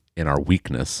us in our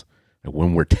weakness, and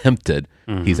when we're tempted,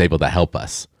 he's able to help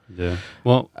us. Yeah.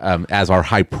 Well, as our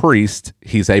high priest,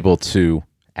 he's able to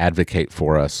advocate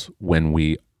for us when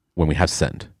we have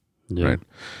sinned. Yeah. Right.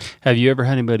 Have you ever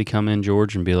had anybody come in,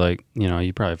 George, and be like,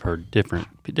 you probably have heard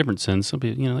different sins. Some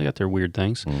people, they got their weird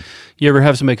things. You ever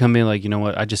have somebody come in like, you know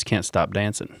what, I just can't stop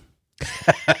dancing.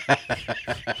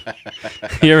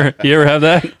 You ever have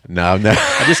that? No, I've never.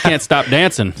 I just can't stop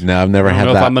dancing. No, I've never had that. I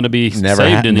don't know if I'm going to be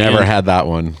saved in the end. Never had that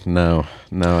one. No,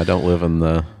 I don't live in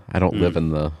the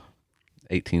 1800s,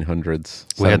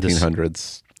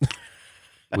 1700s.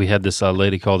 We had this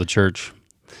lady call the church,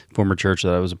 former church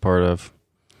that I was a part of.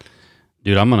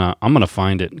 Dude, I'm gonna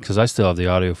find it because I still have the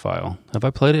audio file. Have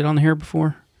I played it on here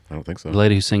before? I don't think so. The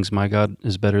lady who sings "My God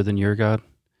is better than your God."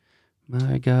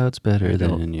 My God's better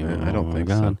than your God. I don't think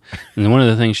so. And one of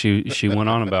the things she went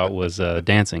on about was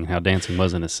dancing. How dancing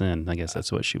wasn't a sin. I guess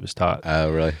that's what she was taught. Oh,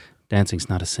 really? Dancing's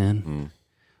not a sin.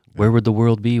 Where would the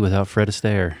world be without Fred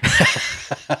Astaire?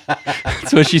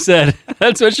 That's what she said.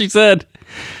 That's what she said.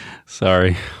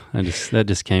 Sorry, that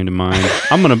just came to mind.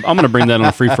 I'm gonna bring that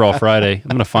on Free for All Friday. I'm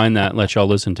gonna find that and let y'all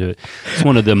listen to it. It's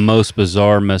one of the most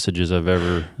bizarre messages I've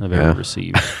ever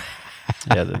received.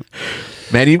 Yeah,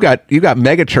 man, you've got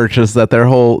mega churches that their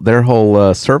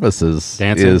whole services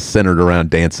dancing is centered around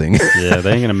dancing. Yeah,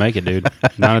 they ain't gonna make it, dude.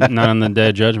 Not on the day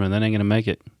of judgment. They ain't gonna make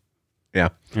it. Yeah,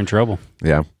 you're in trouble.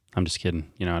 Yeah, I'm just kidding.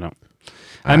 I don't.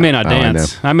 I may not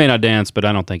dance. I may not dance, but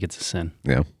I don't think it's a sin.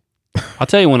 Yeah. I'll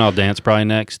tell you when I'll dance. Probably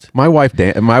next. My wife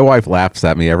laughs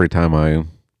at me every time I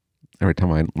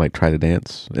like try to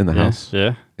dance in the house.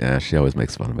 Yeah. Yeah, she always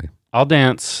makes fun of me. I'll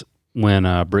dance when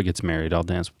Britt gets married, I'll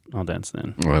dance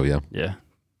then. Oh yeah, Yeah.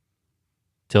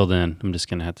 Till then, I'm just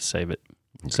gonna have to save it.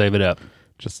 Save it up.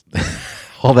 just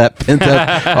all that pent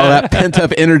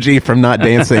up energy from not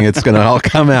dancing. It's gonna all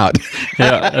come out.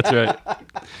 Yeah, that's right.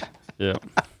 Yeah.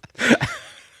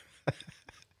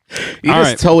 You All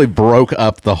just right. totally broke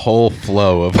up the whole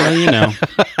flow of. Well,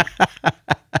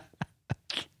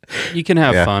 you can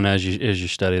have Yeah. fun as you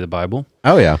study the Bible.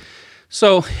 Oh yeah,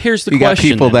 So here's the you got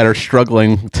question. people then. that are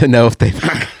struggling to know if they've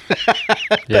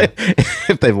Yeah.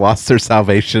 if they've lost their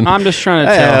salvation. I'm just trying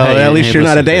to tell. Well, Hey, at least hey, you're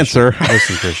not a listen, dancer. Christian.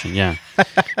 Listen, Christian. Yeah,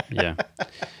 yeah.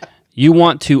 You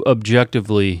want to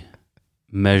objectively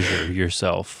measure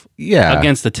yourself Yeah,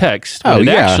 against the text. Oh, What it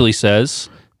yeah. actually says,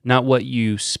 not what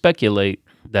you speculate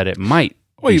that it might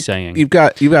be saying. You've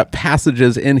got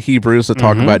passages in Hebrews that Mm-hmm.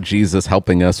 talk about Jesus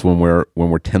helping us when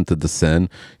we're tempted to sin.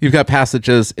 You've got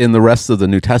passages in the rest of the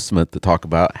New Testament that talk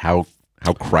about how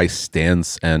Christ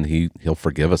stands and he'll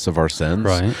forgive us of our sins.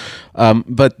 Right.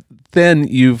 But then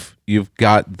you've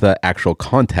got the actual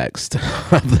context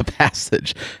of the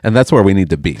passage, and that's where we need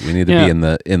to be. We need to Yeah.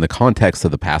 be in the context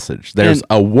of the passage. There's And-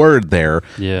 a word there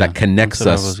Yeah, that connects that's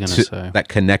what I us was to gonna say. that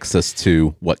connects us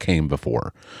to what came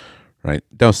before. Right?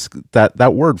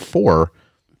 That word "for"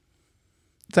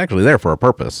 it's actually there for a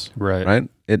purpose. Right. Right?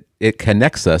 It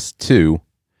connects us to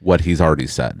what he's already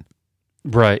said.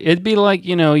 Right. It'd be like,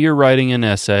 you're writing an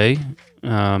essay,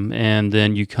 and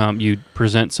then you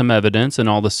present some evidence, and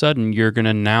all of a sudden you're going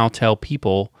to now tell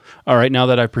people, all right, now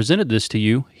that I've presented this to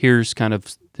you, here's kind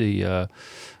of the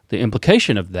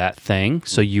implication of that thing.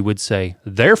 So you would say,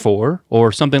 therefore,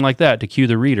 or something like that to cue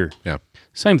the reader. Yeah.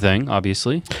 Same thing,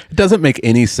 obviously. It doesn't make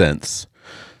any sense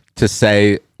to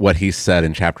say what he said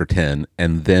in chapter 10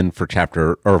 and then for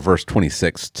verse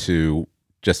 26 to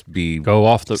just be Go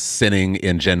off the. sinning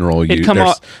in general.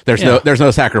 There's yeah.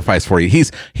 no sacrifice for you. He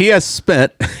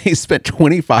spent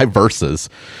 25 verses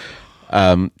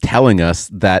telling us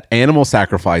that animal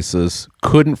sacrifices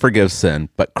couldn't forgive sin,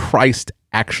 but Christ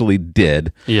actually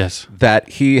did. Yes. That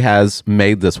he has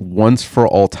made this once for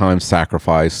all time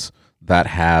sacrifice that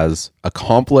has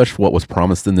accomplished what was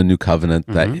promised in the new covenant,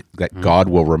 that God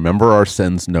will remember our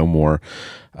sins no more,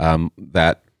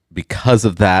 that because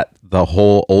of that, the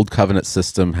whole old covenant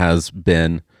system has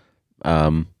been,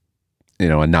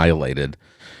 annihilated.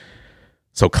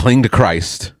 So cling to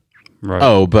Christ. Right.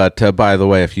 Oh, but by the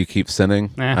way, if you keep sinning,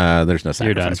 there's no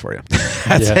You're done. sacrifice for you.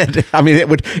 That's Yeah. it. I mean, it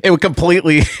would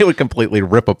completely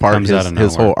rip apart Comes out of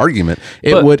his nowhere. whole argument.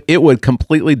 But- It would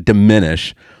completely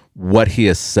diminish what he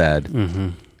has said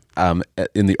Mm-hmm.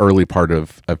 in the early part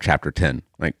of chapter 10.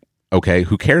 Like, okay,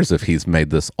 who cares if he's made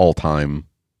this all time,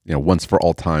 once for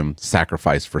all time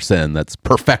sacrifice for sin that's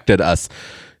perfected us?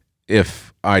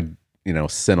 If I,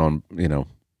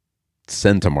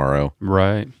 sin tomorrow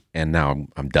Right. and now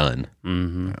I'm done.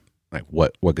 Mm-hmm. Like,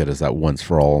 what good is that once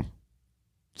for all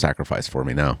sacrifice for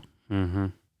me now? Mm-hmm.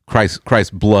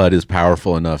 Christ's blood is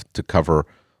powerful enough to cover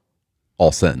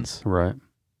all sins. Right.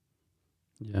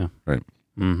 Yeah. Right.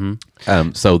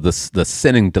 Mm-hmm. So the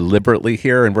sinning deliberately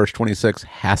here in verse 26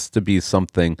 has to be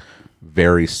something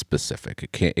very specific.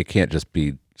 It can't just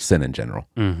be sin in general.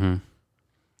 Mm-hmm.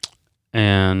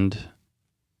 And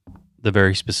the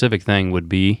very specific thing would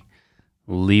be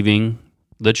leaving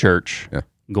the church, Yeah.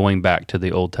 going back to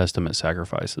the Old Testament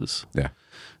sacrifices. Yeah.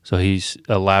 So he's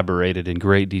elaborated in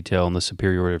great detail on the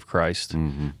superiority of Christ,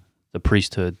 the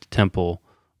priesthood, the temple,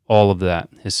 all of that,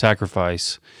 his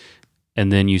sacrifice.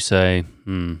 And then you say,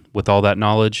 with all that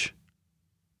knowledge,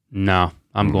 no,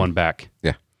 I'm going back.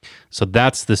 Yeah. So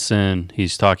that's the sin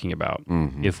he's talking about.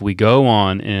 Mhm. If we go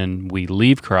on and we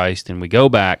leave Christ and we go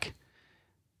back,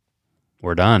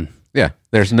 we're done. Yeah.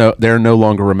 There no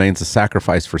longer remains a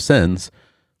sacrifice for sins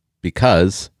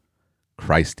because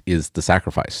Christ is the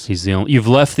sacrifice. He's the only. You've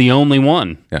left the only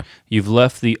one. Yeah. You've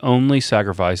left the only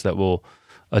sacrifice that will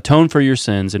atone for your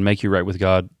sins and make you right with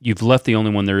God. You've left the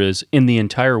only one there is in the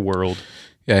entire world,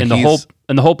 Yeah. in the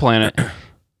whole planet.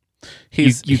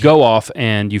 You go off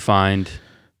and you find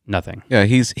nothing. Yeah,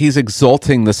 he's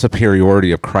exalting the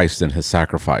superiority of Christ in his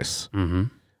sacrifice.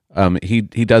 Mm-hmm.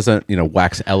 He doesn't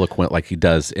wax eloquent like he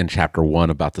does in chapter 1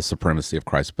 about the supremacy of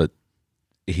Christ, but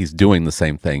he's doing the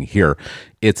same thing here.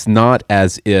 It's not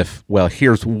as if, well,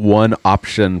 here's one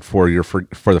option for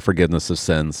the forgiveness of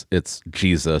sins. It's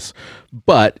Jesus.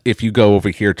 But if you go over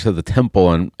here to the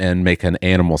temple and make an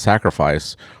animal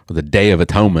sacrifice, the Day of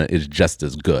Atonement is just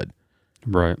as good.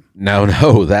 Right. No,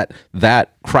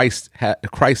 that Christ's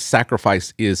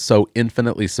sacrifice is so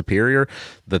infinitely superior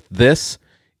that this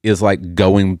is like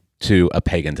going to a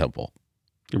pagan temple.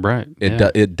 Right.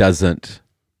 It doesn't.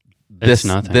 this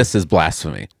nothing. this is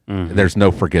blasphemy. Mhm. There's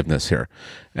no forgiveness here.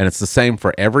 And it's the same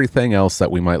for everything else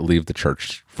that we might leave the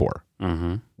church for.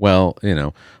 Mm-hmm. Well,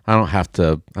 I don't have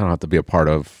to be a part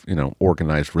of,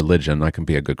 organized religion. I can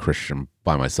be a good Christian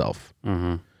by myself.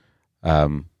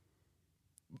 Mm-hmm.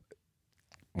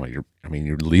 Well, you're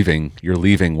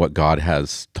leaving what God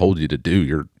has told you to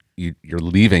do. You're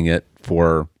leaving it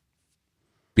for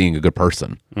being a good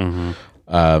person.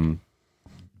 Mm-hmm.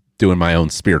 Doing my own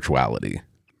spirituality.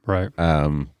 Right.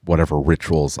 Whatever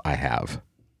rituals I have.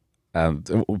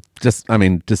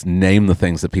 Just name the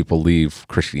things that people leave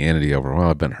Christianity over. Well,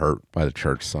 I've been hurt by the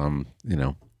church, so I'm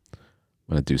going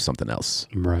to do something else.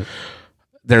 Right.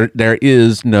 There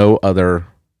is no other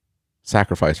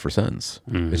sacrifice for sins.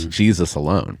 Mm-hmm. It's Jesus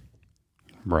alone.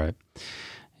 Right.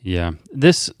 Yeah.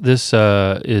 This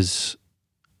is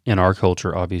in our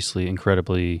culture obviously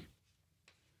incredibly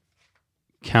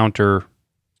counter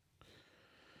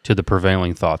to the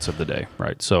prevailing thoughts of the day,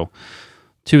 right? So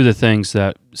two of the things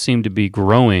that seem to be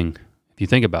growing, if you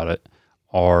think about it,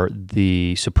 are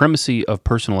the supremacy of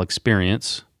personal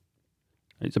experience.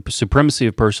 It's a supremacy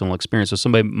of personal experience. So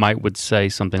somebody would say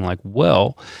something like,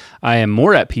 well, I am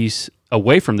more at peace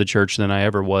away from the church than I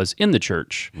ever was in the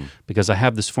church because I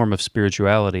have this form of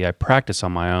spirituality I practice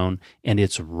on my own, and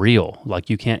it's real. Like,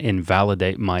 you can't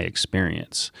invalidate my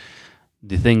experience.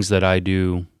 The things that I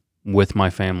do with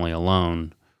my family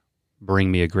alone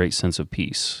bring me a great sense of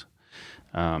peace.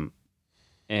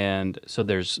 And so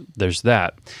there's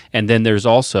that. And then there's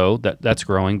also, that's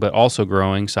growing, but also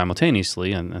growing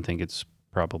simultaneously, and I think it's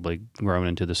probably grown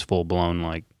into this full-blown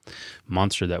like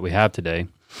monster that we have today,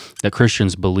 that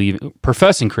Christians believe,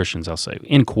 professing Christians, I'll say,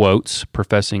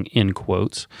 professing in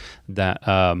quotes, that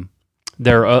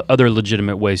there are other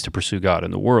legitimate ways to pursue God in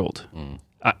the world.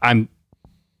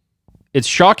 It's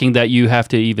shocking that you have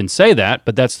to even say that,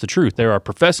 but that's the truth. There are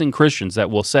professing Christians that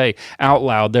will say out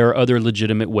loud there are other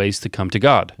legitimate ways to come to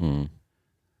God.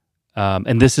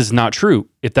 And this is not true.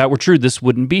 If that were true, this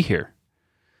wouldn't be here.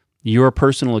 Your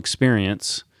personal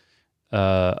experience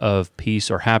of peace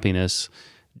or happiness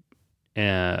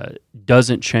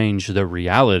doesn't change the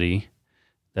reality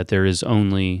that there is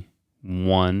only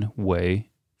one way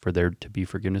for there to be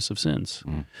forgiveness of sins.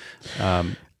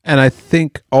 And I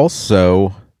think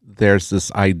also there's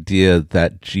this idea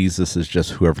that Jesus is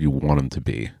just whoever you want him to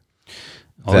be.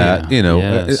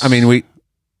 Yes. I mean, we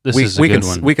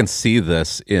can see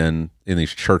this in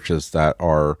these churches that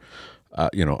are,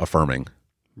 affirming.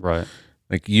 Right.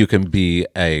 Like, you can be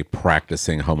a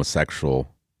practicing homosexual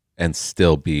and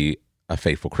still be a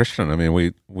faithful Christian. I mean,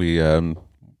 we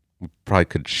probably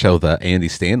could show the Andy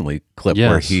Stanley clip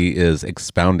where he is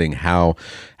expounding how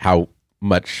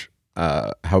much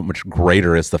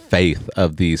greater is the faith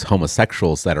of these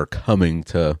homosexuals that are coming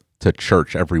to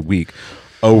church every week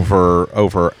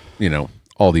over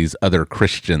all these other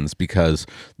Christians, because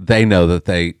they know that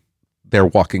they're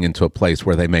walking into a place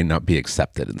where they may not be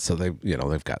accepted, and so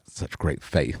they've got such great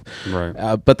faith,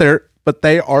 right? But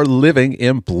they are living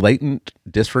in blatant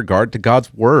disregard to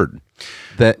God's word.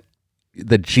 That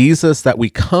the Jesus that we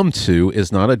come to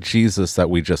is not a Jesus that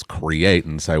we just create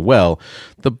and say, well,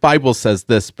 the Bible says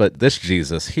this, but this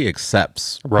Jesus, he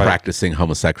accepts practicing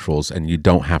homosexuals, and you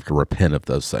don't have to repent of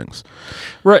those things.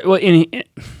 Right. Well,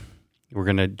 we're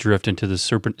going to drift into the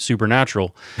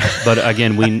supernatural, but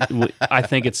again, I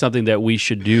think it's something that we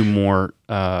should do more.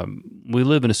 We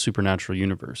live in a supernatural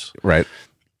universe. Right.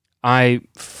 I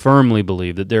firmly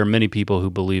believe that there are many people who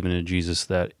believe in a Jesus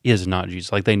that is not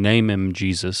Jesus. Like, they name him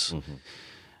Jesus.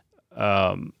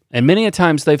 Mm-hmm. And many a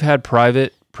times they've had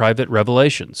private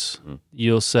revelations. Mm-hmm.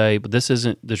 You'll say, but this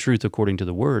isn't the truth according to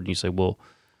the word. And you say, well,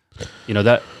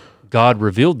 that God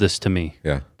revealed this to me.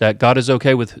 Yeah. That God is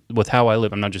okay with how I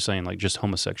live. I'm not just saying like just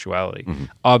homosexuality. Mm-hmm.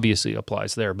 Obviously it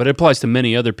applies there, but it applies to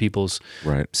many other people's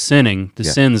sinning, the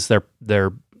sins they're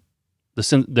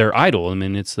idol. I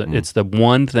mean, it's the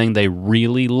one thing they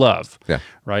really love. Yeah.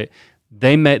 Right.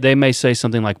 They may say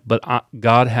something like, "But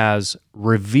God has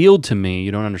revealed to me."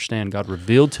 You don't understand. God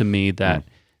revealed to me that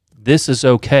this is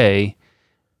okay,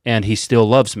 and He still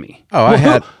loves me.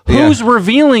 Oh, who's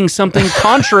revealing something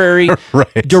contrary,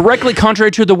 directly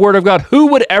contrary to the Word of God? Who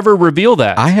would ever reveal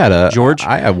that? George.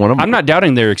 I'm not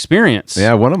doubting their experience.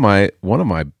 Yeah, one of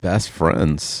my best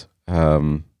friends.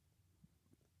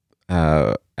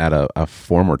 At a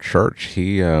former church,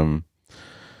 he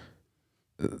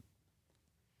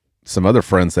some other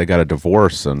friends, they got a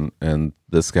divorce, and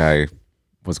this guy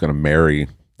was going to marry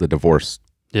the divorced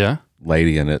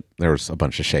lady, and there was a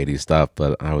bunch of shady stuff.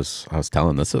 But I was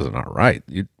telling him, this isn't all right.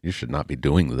 You should not be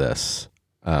doing this.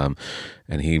 And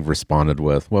he responded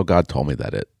with, "Well, God told me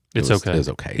that it's okay. It's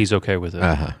okay. He's okay with it."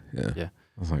 Yeah. I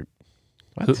was like,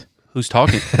 What? Who's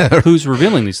talking? Who's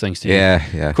revealing these things to you?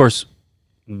 Yeah. Of course,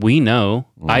 we know.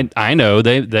 I know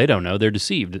they don't know. They're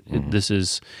deceived. This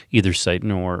is either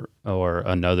Satan or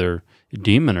another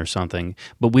demon or something.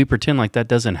 But we pretend like that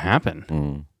doesn't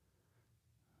happen.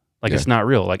 Like it's not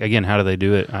real. Like again, how do they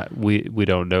do it? We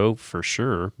don't know for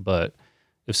sure. But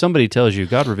if somebody tells you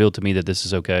God revealed to me that this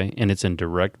is okay, and it's in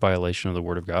direct violation of the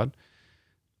Word of God,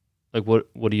 like what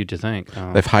are you to think?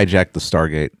 They've hijacked the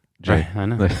Stargate, Jay. Right, I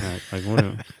know. Like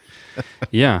what?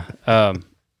 Yeah.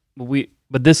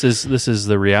 But this is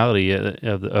the reality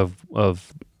of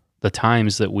the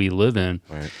times that we live in.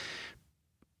 Right.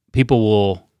 People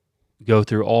will go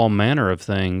through all manner of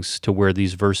things to where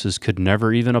these verses could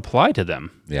never even apply to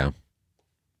them. Yeah.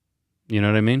 You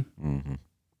know what I mean? Mm-hmm.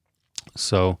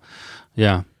 So,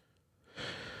 yeah.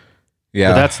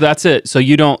 Yeah. But that's it. So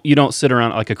you don't sit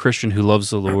around like a Christian who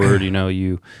loves the Lord.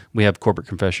 We have corporate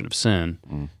confession of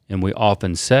sin, and we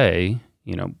often say,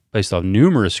 based on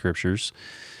numerous scriptures,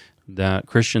 that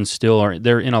Christians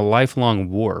they're in a lifelong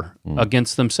war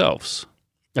against themselves,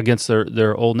 against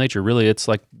their old nature. Really, it's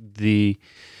like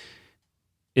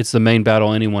it's the main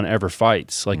battle anyone ever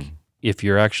fights. Like if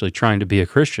you're actually trying to be a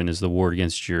Christian, is the war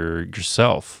against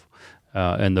yourself.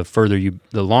 And the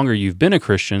longer you've been a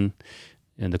Christian,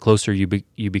 and the closer you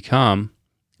become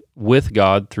with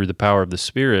God through the power of the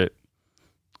Spirit,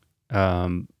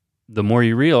 the more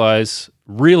you realize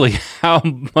really how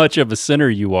much of a sinner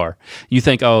you are. You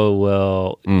think, oh,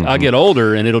 well, I'll get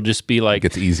older and it'll just be like... It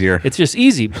gets easier. It's just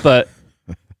easy, but...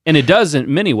 And it does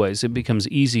in many ways. It becomes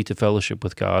easy to fellowship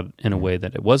with God in a way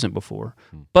that it wasn't before.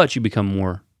 But you become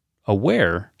more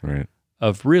aware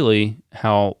of really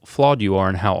how flawed you are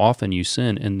and how often you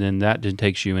sin, and then that then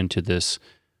takes you into this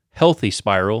healthy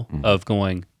spiral of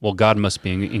going, well, God must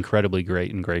be incredibly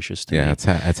great and gracious to me. Yeah,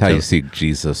 that's how you seek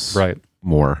Jesus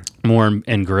more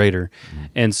and greater.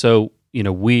 And so,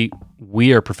 we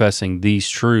are professing these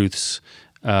truths.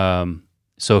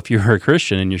 So if you're a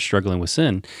Christian and you're struggling with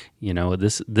sin,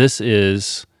 this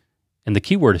is, and the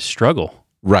key word is struggle.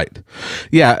 Right.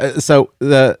 Yeah. So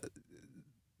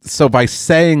by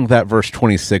saying that verse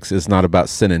 26 is not about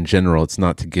sin in general, it's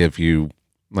not to give you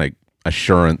like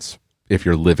assurance if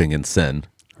you're living in sin.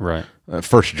 Right. 1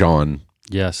 John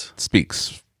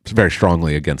speaks very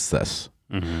strongly against this.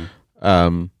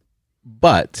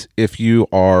 But if you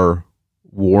are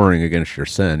warring against your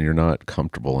sin, you're not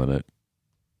comfortable in it.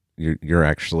 You're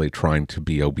actually trying to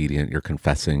be obedient. You're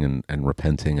confessing and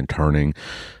repenting and turning.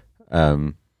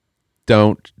 Don't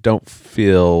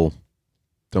feel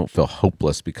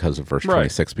hopeless because of verse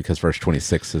 26, because verse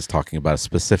 26 is talking about a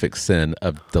specific sin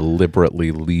of deliberately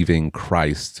leaving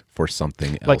Christ for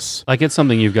something else. Like it's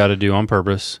something you've got to do on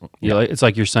purpose. It's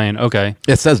like you're saying, okay,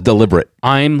 it says deliberate.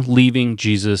 I'm leaving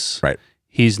Jesus. Right.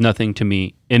 He's nothing to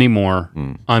me anymore.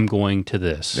 I'm going to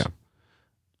this. Yeah.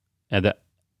 And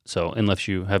so unless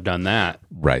you have done that,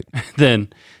 right,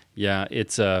 then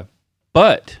it's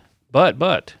but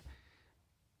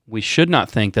we should not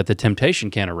think that the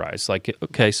temptation can't arise. Like,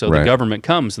 okay, so the government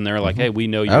comes and they're like, hey, we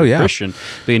know you're a Christian,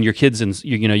 and your kid's in,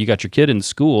 you got your kid in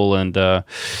school, and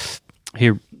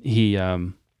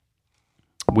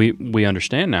we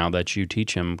understand now that you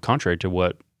teach him contrary to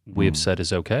what we have said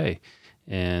is okay,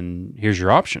 and here's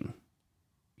your option: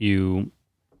 you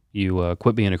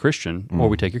quit being a Christian, or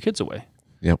we take your kids away.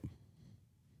 Yep.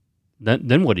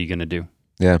 Then what are you going to do?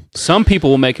 Yeah. Some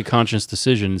people will make a conscious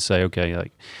decision and say, okay,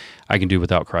 like I can do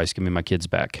without Christ. Give me my kids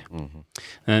back.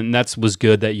 And that was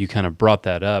good that you kind of brought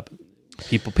that up.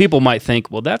 People might think,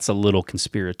 well, that's a little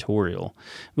conspiratorial.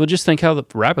 Well, just think how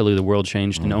rapidly the world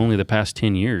changed in only the past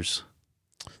 10 years.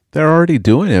 They're already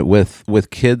doing it with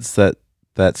kids that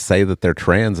say that they're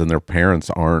trans and their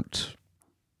parents aren't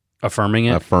affirming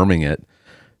it.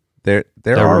 They're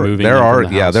already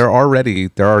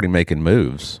making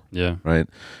moves. Yeah. Right.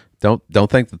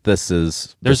 Don't think that this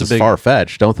is far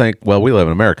fetched. Don't think, well, we live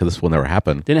in America, this will never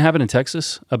happen. Didn't it happen in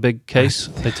Texas? A big case.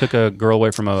 They took a girl away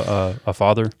from a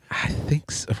father. I think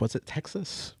so. Was it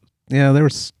Texas? Yeah, there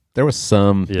was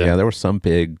some. Yeah, there was some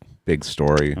big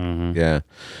story. Yeah.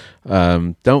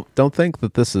 Don't think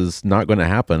that this is not going to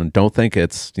happen. Don't think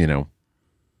it's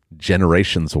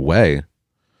generations away.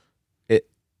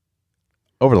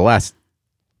 Over the last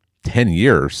 10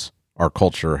 years, our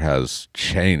culture has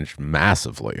changed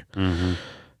massively in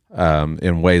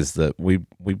ways that we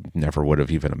never would have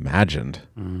even imagined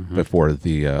before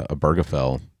the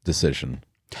Obergefell decision.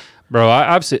 Bro,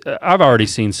 I've already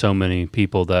seen so many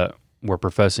people that were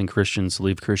professing Christians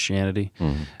leave Christianity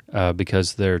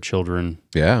because their children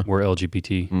were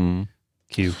LGBTQ.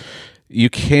 You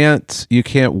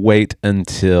can't wait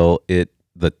until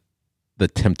the the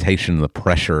temptation, the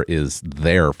pressure is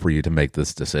there for you to make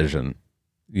this decision.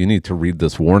 You need to read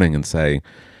this warning and say,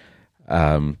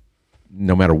 no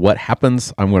matter what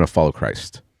happens, I'm going to follow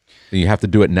Christ. And you have to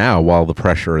do it now while the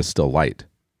pressure is still light.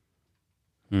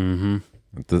 Mm-hmm.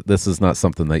 This is not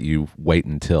something that you wait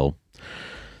until.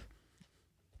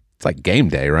 It's like game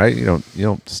day, right? You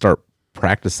don't start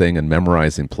practicing and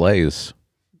memorizing plays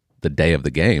the day of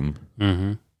the game.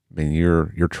 Mm-hmm. I mean,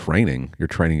 you're training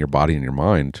your body and your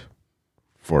mind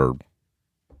for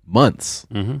months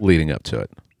leading up to it.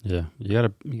 Yeah, you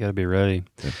gotta be ready.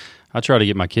 Yeah. I try to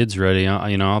get my kids ready.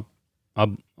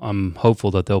 I'm hopeful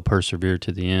that they'll persevere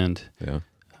to the end. Yeah.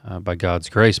 By God's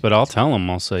grace. But I'll tell them.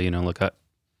 I'll say, look,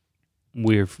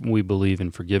 we believe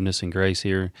in forgiveness and grace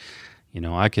here.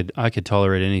 I could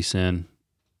tolerate any sin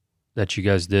that you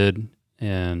guys did,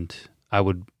 and I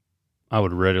would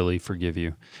readily forgive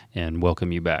you and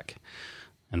welcome you back.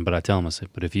 But I tell them, I say,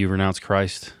 but if you renounce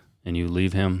Christ and you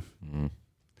leave Him,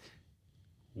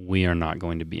 we are not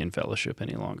going to be in fellowship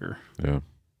any longer. Yeah.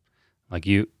 Like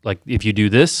if you do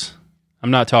this, I'm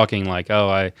not talking like,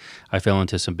 I fell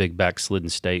into some big backslidden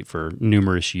state for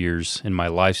numerous years and my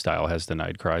lifestyle has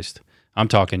denied Christ. I'm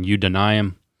talking you deny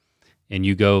Him and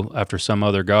you go after some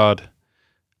other god,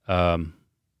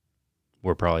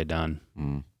 we're probably done.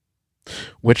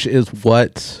 Which is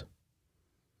what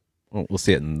we'll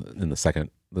see it in the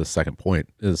second point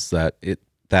is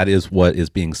that is what is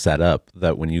being set up,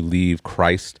 that when you leave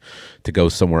Christ to go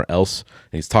somewhere else,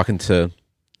 and he's talking to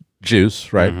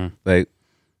Jews, right? Mm-hmm. They,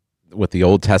 with the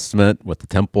Old Testament, with the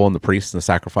temple and the priests and the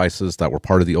sacrifices that were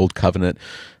part of the Old Covenant,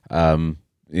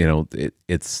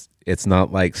 it's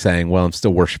not like saying, well, I'm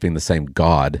still worshiping the same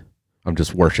God. I'm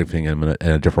just worshiping Him in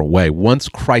a different way. Once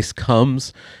Christ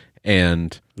comes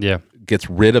and gets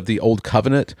rid of the Old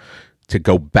Covenant, to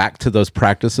go back to those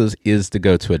practices is to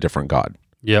go to a different God.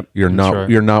 Yep, you're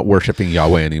not worshiping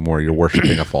Yahweh anymore. You're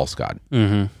worshiping a false god.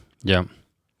 Mm-hmm. Yeah,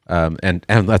 and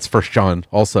that's 1 John.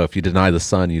 Also, if you deny the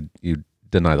Son, you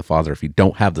deny the Father. If you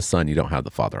don't have the Son, you don't have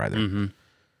the Father either. Mm-hmm.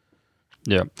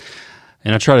 Yeah,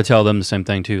 and I try to tell them the same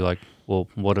thing too. Like, well,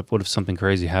 what if something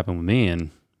crazy happened with me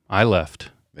and I left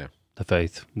the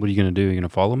faith? What are you going to do? Are you going to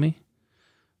follow me?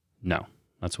 No,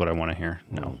 that's what I want to hear.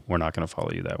 No, we're not going to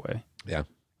follow you that way. Yeah,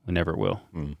 we never will.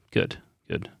 Good.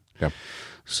 Yeah.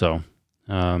 So.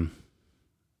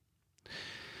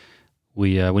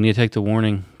 We need to take the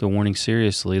warning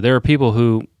seriously. There are people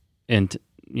who, and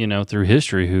through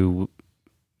history, who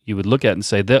you would look at and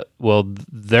say that, well,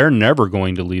 they're never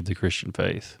going to leave the Christian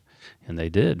faith, and they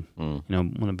did. One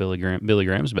of Billy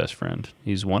Graham's best friend,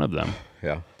 he's one of them.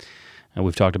 Yeah, and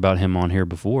we've talked about him on here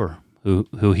before. Who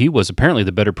he was apparently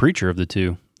the better preacher of the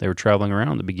two. They were traveling around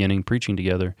at the beginning preaching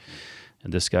together,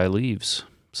 and this guy leaves.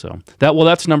 So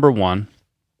that's number one.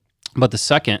 But the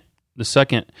second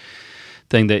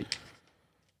thing that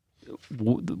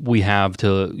we have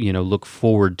to look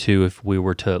forward to if we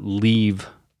were to leave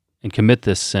and commit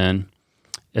this sin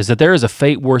is that there is a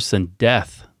fate worse than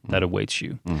death that awaits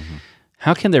you. Mm-hmm.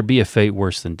 How can there be a fate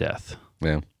worse than death?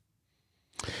 Yeah,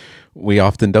 we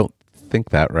often don't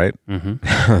think that, right?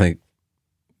 Mm-hmm. Like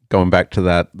going back to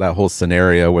that whole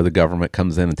scenario where the government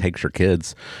comes in and takes your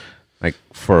kids. Like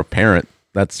for a parent,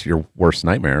 that's your worst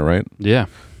nightmare, right? Yeah.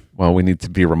 Well, we need to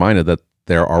be reminded that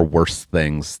there are worse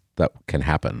things that can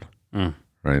happen,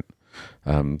 right?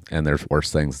 And there's worse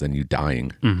things than you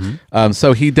dying. Mm-hmm.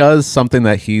 So he does something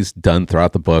that he's done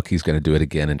throughout the book. He's going to do it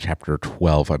again in chapter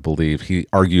 12, I believe. He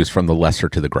argues from the lesser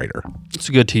to the greater. It's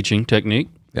a good teaching technique.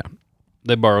 Yeah.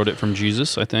 They borrowed it from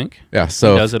Jesus, I think. Yeah.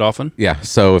 So he does it often. Yeah.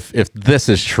 So if this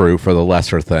is true for the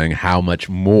lesser thing, how much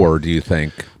more do you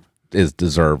think is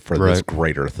deserved for this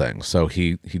greater thing? So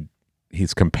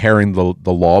he's comparing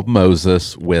the law of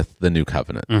Moses with the new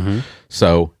covenant. Mm-hmm.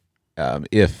 So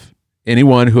if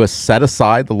anyone who has set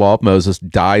aside the law of Moses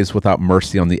dies without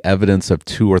mercy on the evidence of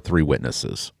 2 or 3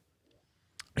 witnesses,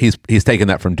 he's taken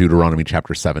that from Deuteronomy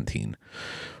chapter 17.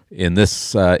 In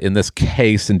this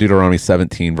case, in Deuteronomy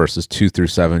 17 verses 2 through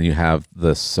 7, you have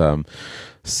this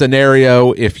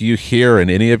scenario. If you hear in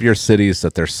any of your cities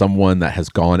that there's someone that has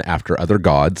gone after other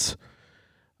gods,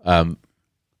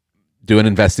 do an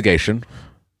investigation,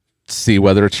 see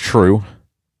whether it's true,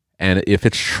 and if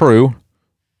it's true,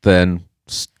 then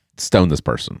stone this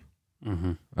person.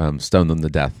 Mm-hmm. Stone them to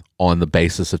death on the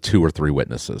basis of 2 or 3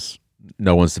 witnesses.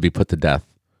 No one's to be put to death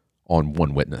on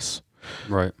one witness.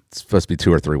 Right. It's supposed to be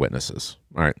 2 or 3 witnesses.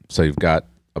 All right. So you've got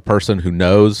a person who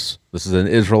knows this is an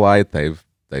Israelite.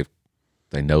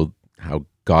 They know how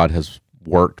God has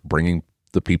worked bringing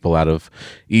the people out of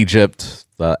Egypt,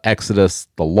 the Exodus,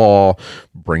 the law,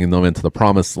 bringing them into the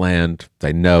promised land.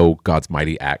 They know God's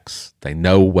mighty acts. They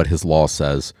know what His law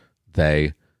says.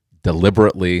 they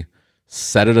deliberately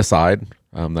set it aside.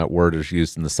 That word is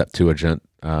used in the Septuagint.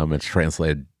 It's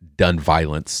translated "done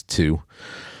violence to"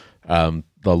 the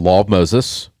law of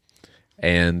Moses,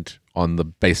 and on the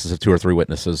basis of 2 or 3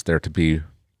 witnesses, they're to be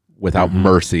without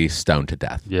mercy stoned to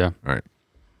death. Yeah. All right.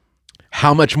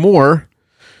 How much more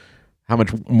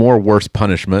worse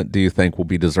punishment do you think will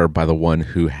be deserved by the one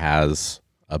who has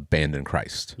abandoned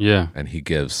Christ? Yeah. And he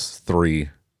gives three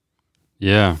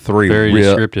very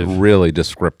descriptive. really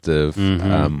descriptive,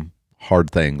 hard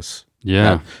things.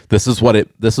 Yeah. This is what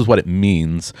it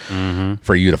means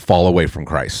for you to fall away from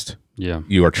Christ. Yeah.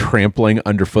 You are trampling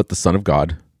underfoot the Son of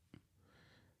God.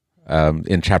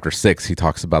 In chapter 6, he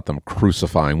talks about them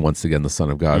crucifying once again the Son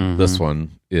of God. This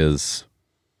one is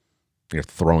you're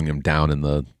throwing him down in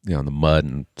the in the mud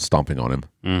and stomping on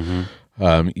him.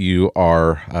 You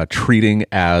are treating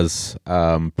as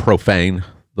profane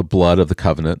the blood of the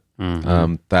covenant.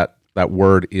 That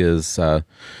word is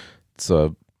it's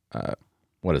a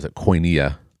what is it?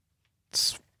 Koinonia.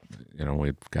 It's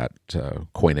we've got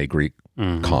Koine Greek,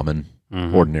 common,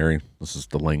 ordinary. This is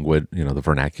the language, the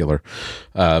vernacular.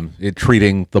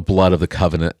 Treating the blood of the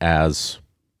covenant as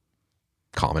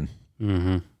common.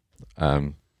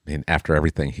 And after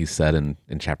everything he said in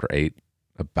chapter 8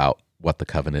 about what the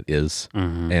covenant is,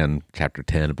 and chapter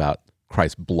 10 about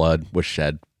Christ's blood was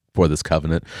shed for this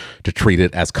covenant, to treat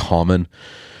it as common,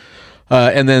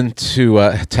 and then to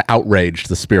outrage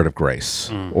the Spirit of grace,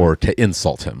 or to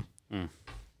insult him.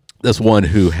 This one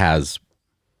who has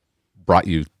brought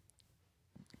you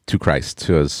to Christ,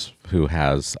 who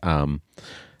has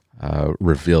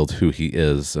revealed who he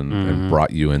is and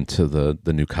brought you into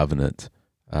the new covenant,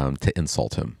 to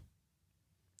insult him.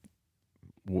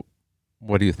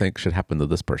 What do you think should happen to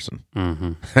this person?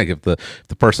 Like if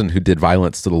the person who did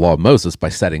violence to the law of Moses by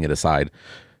setting it aside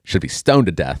should be stoned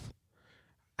to death,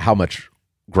 how much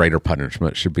greater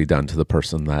punishment should be done to the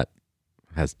person that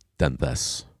has done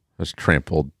this, has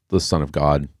trampled the Son of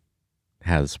God,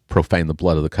 has profaned the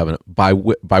blood of the covenant by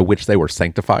which they were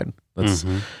sanctified?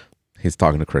 He's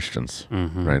talking to Christians,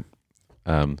 right?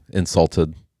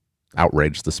 Insulted,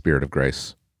 outraged the Spirit of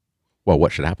grace. Well,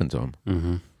 what should happen to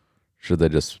them? Should they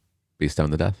just be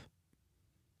stoned to death?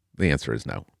 The answer is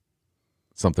no.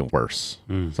 Something worse.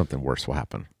 Something worse will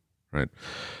happen, right?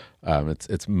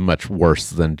 It's much worse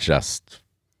than just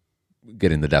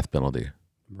getting the deth penalty.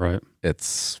 Right.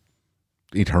 It's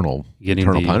eternal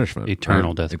punishment.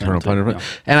 Eternal death penalty. Punishment. Yeah.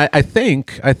 And I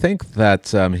think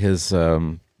that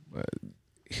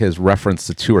his reference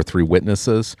to 2 or 3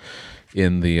 witnesses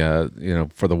in the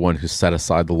for the one who set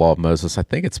aside the law of Moses, I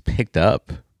think it's picked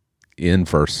up in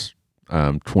verse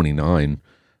 29,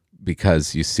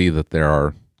 because you see that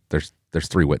there's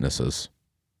 3 witnesses.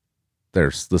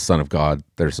 There's the Son of God,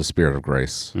 there's the Spirit of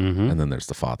grace, and then there's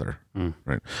the Father.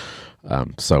 Right.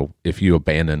 So if you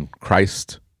abandon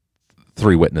Christ,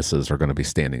 3 witnesses are going to be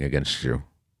standing against you.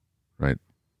 Right.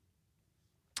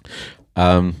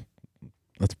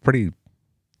 That's pretty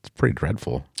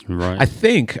dreadful. Right. I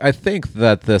think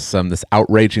that this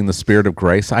outraging the Spirit of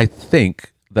grace, I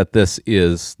think that this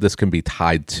can be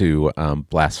tied to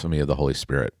blasphemy of the Holy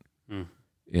Spirit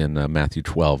in Matthew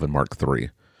 12 and Mark 3.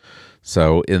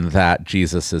 So in that,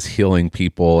 Jesus is healing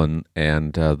people, and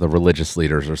the religious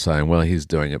leaders are saying, well, he's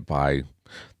doing it by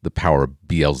the power of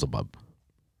Beelzebub,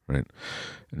 right?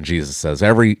 And Jesus says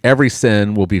every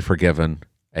sin will be forgiven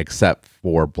except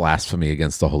for blasphemy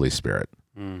against the Holy Spirit.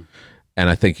 And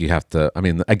I think you have to,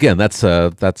 again,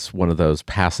 that's one of those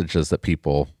passages that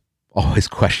people always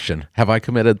question. Have I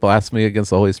committed blasphemy against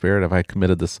the Holy Spirit? Have I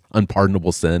committed this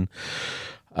unpardonable sin?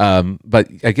 But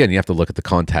again, you have to look at the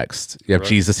context. You have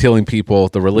Jesus healing people.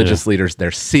 The religious leaders,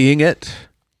 they're seeing it,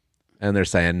 and they're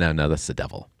saying, no, that's the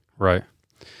devil. Right.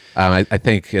 I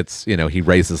think it's, he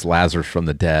raises Lazarus from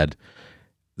the dead,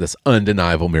 this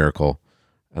undeniable miracle,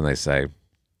 and they say,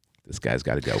 this guy's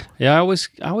got to go. Yeah, I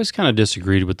always kind of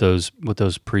disagreed with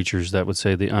those preachers that would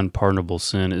say the unpardonable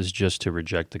sin is just to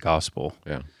reject the gospel.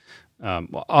 Yeah.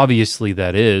 Well, obviously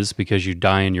that is, because you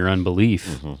die in your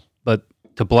unbelief. But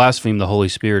to blaspheme the Holy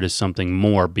Spirit is something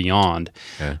more beyond.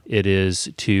 Yeah. It is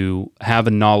to have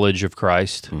a knowledge of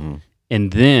Christ,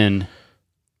 and then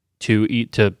to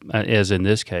as in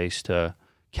this case, to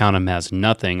count him as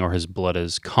nothing, or his blood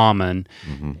as common,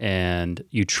 and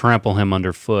you trample him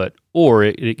underfoot. Or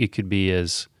it could be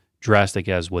as drastic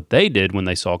as what they did when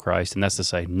they saw Christ, and that's to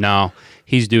say, no,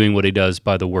 he's doing what he does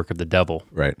by the work of the devil.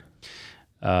 Right.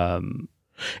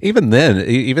 Even then,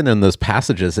 even in those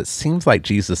passages, it seems like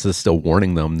Jesus is still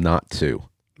warning them not to.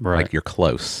 Right. Like, you're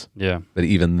close. Yeah. But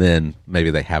even then,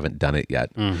 maybe they haven't done it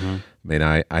yet.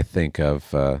 I think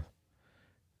of the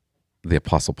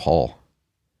Apostle Paul.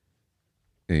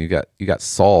 you got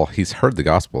Saul. He's heard the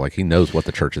gospel, like he knows what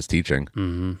the church is teaching,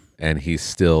 and he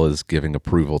still is giving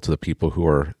approval to the people who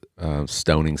are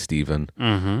stoning Stephen.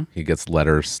 He gets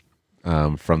letters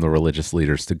from the religious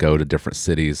leaders to go to different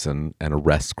cities and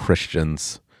arrest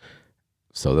Christians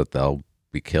so that they'll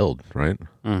be killed, right?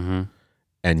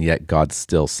 And yet God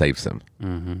still saves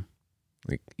him.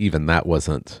 Like even that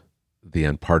wasn't the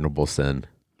unpardonable sin.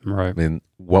 Right. I mean,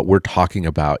 what we're talking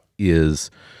about is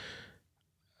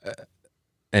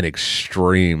an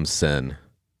extreme sin.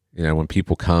 You know, when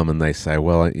people come and they say,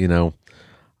 well, you know,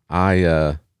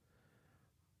 I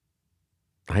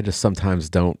just sometimes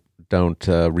don't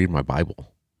read my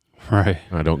Bible. Right.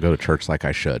 I don't go to church like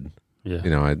I should. Yeah.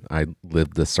 You know, I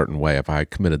live this certain way. If I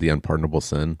committed the unpardonable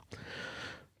sin,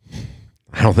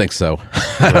 I don't think so.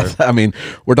 Right. I mean,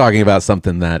 we're talking about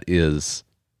something that is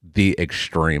the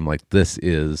extreme. Like this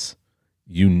is,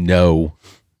 you know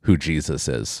who Jesus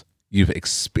is. You've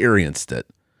experienced it.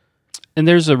 And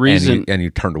there's a reason, and you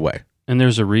turned away. and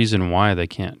there's a reason why they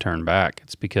can't turn back.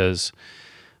 It's because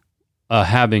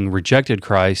having rejected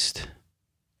Christ,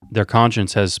 their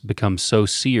conscience has become so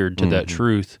seared to that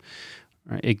truth.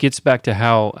 Right? It gets back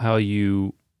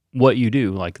to what you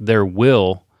do. Like their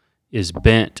will is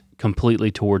bent completely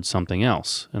towards something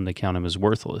else, and they count him as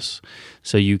worthless.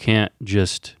 So you can't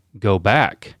just go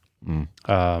back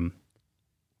to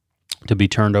be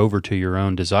turned over to your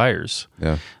own desires.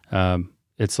 Yeah.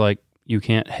 It's like you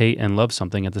can't hate and love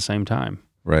something at the same time.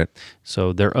 Right.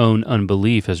 So their own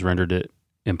unbelief has rendered it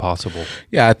impossible.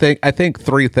 Yeah, I think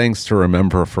three things to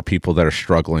remember for people that are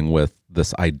struggling with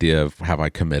this idea of have I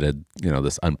committed, you know,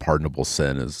 this unpardonable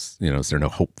sin, is, you know, is there no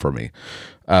hope for me?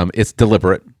 It's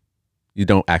deliberate. You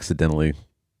don't accidentally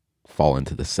fall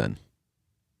into the sin.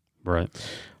 Right.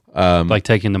 Like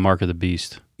taking the mark of the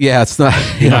beast. Yeah, it's not.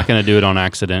 You're not going to do it on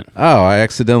accident. Oh, I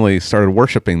accidentally started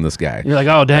worshiping this guy. You're like,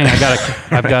 oh dang,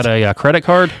 I've got a credit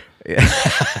card. Yeah.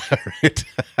 Right.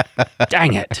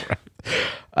 Dang it.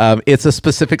 It's a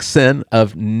specific sin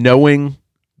of knowing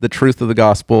the truth of the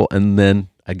gospel and then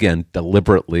again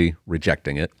deliberately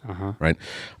rejecting it. Right.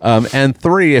 And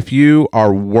three, if you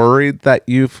are worried that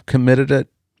you've committed it,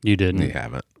 You didn't. you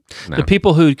haven't. No. The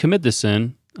people who commit this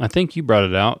sin, I think you brought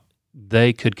it out,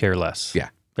 they could care less. Yeah.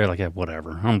 They're like, yeah,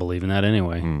 whatever. I don't believe in that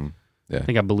anyway. Yeah. You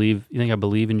think I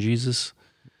believe in Jesus?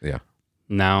 Yeah.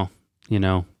 Now, you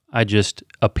know, I just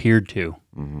appeared to,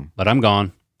 but I'm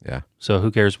gone. Yeah. So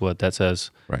who cares what that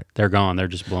says? Right. They're gone. They're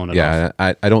just blowing it off.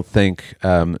 Yeah. I don't think,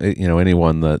 you know,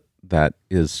 anyone that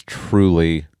is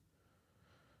truly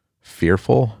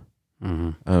fearful,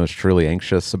 is truly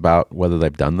anxious about whether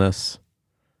they've done this,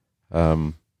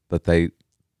 that they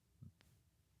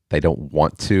don't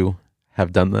want to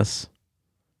have done this.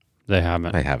 They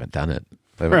haven't. They haven't done it.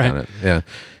 They haven't Right. done it. Yeah.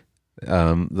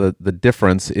 The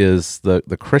difference is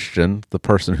the Christian, the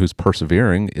person who's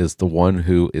persevering, is the one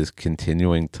who is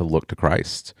continuing to look to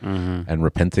Christ and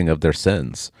repenting of their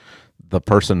sins. The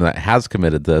person that has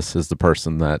committed this is the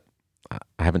person that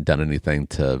I haven't done anything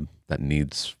that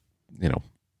needs, you know,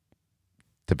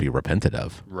 to be repented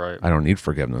of. Right. I don't need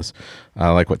forgiveness. I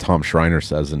like what Tom Schreiner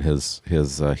says in his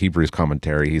Hebrews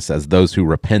commentary. He says, those who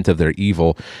repent of their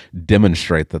evil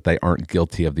demonstrate that they aren't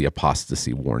guilty of the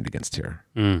apostasy warned against here.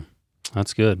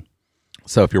 That's good.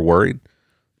 So if you're worried,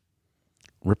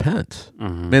 repent. I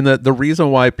mean, the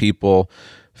reason why people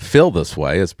feel this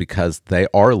way is because they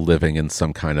are living in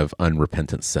some kind of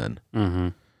unrepentant sin.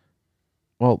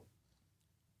 Well,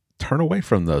 turn away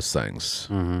from those things.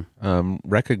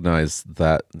 Recognize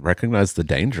the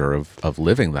danger of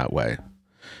living that way.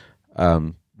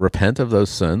 Repent of those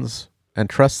sins and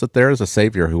trust that there is a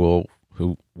Savior who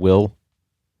will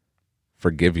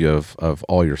forgive you of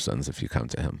all your sins if you come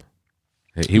to Him.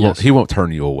 He won't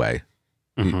turn you away.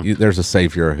 There's a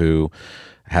Savior who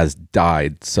has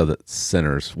died so that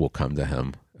sinners will come to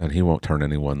Him, and He won't turn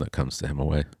anyone that comes to Him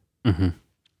away. All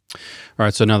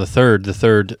right. So now the third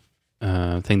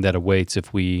thing that awaits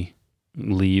if we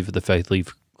leave the faith,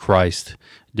 leave Christ,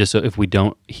 if we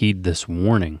don't heed this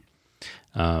warning,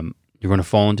 you're going to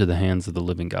fall into the hands of the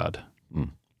living God.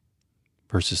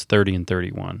 Verses 30 and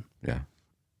 31. Yeah.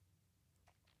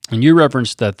 And you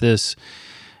referenced that this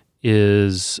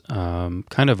is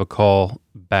kind of a call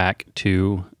back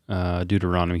to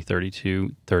Deuteronomy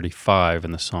 32:35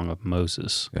 in the Song of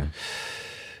Moses.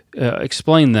 Yeah.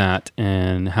 Explain that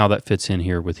and how that fits in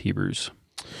here with Hebrews.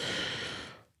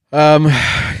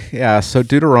 Yeah, so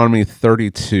Deuteronomy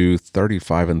 32,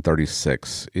 35, and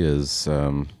 36 is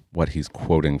what he's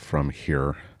quoting from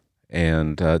here.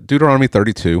 And Deuteronomy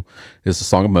 32 is the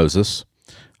Song of Moses.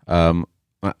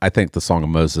 I think the Song of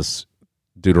Moses,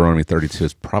 Deuteronomy 32,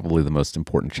 is probably the most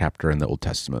important chapter in the Old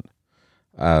Testament.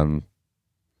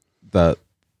 the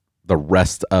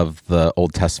rest of the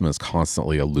Old Testament is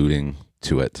constantly alluding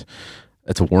to it.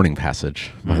 It's a warning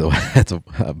passage, by the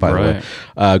way. By the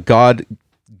way, God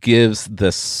gives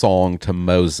this song to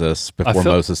Moses before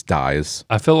Moses dies.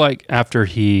 I feel like after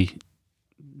he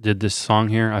did this song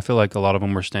here, I feel like a lot of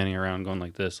them were standing around going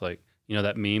like this, like, you know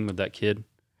that meme of that kid?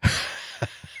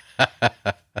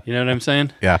 You know what I'm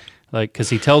saying? Yeah. Like, because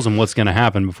he tells them what's going to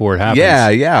happen before it happens.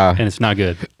 Yeah. And it's not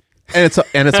good. And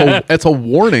it's a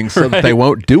warning so that they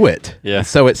won't do it. Yeah.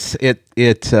 So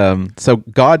so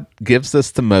God gives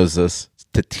this to Moses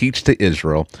to teach to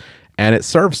Israel, and it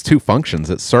serves two functions.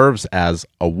 It serves as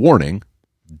a warning,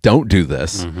 don't do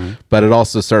this, but it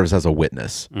also serves as a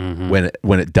witness.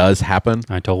 When it does happen,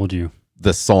 I told you.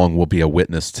 the song will be a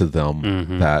witness to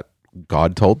them that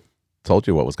God told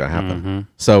you what was going to happen.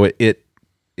 So it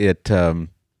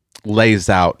lays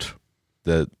out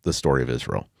the story of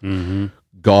Israel.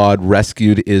 God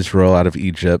rescued Israel out of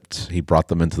Egypt. He brought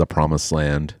them into the promised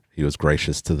land. He was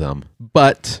gracious to them.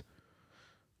 But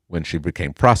when she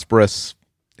became prosperous,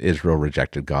 Israel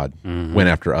rejected God, went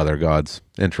after other gods.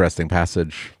 Interesting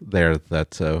passage there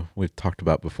that we've talked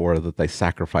about before, that they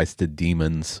sacrificed to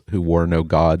demons who were no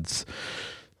gods.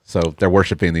 So they're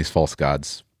worshiping these false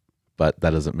gods, but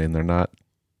that doesn't mean there's not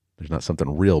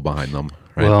something real behind them.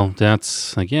 Right? Well,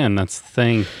 that's the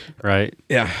thing, right?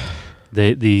 Yeah.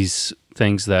 These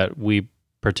things that we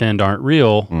pretend aren't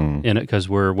real in it because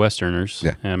we're Westerners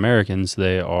and Americans,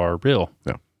 they are real.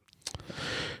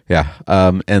 Yeah.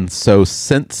 And so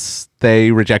since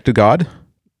they rejected God,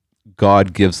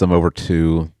 God gives them over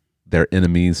to their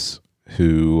enemies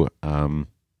who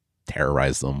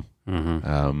terrorize them,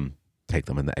 take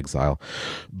them into exile.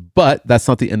 But that's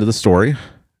not the end of the story.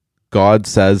 God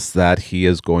says that he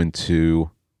is going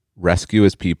to rescue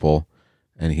his people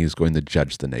and he's going to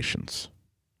judge the nations.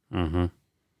 And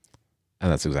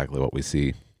that's exactly what we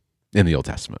see in the Old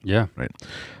Testament. Yeah. Right.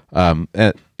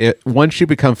 And once you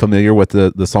become familiar with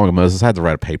the Song of Moses, I had to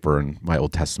write a paper in my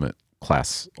Old Testament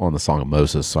class on the Song of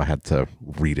Moses, so I had to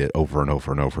read it over and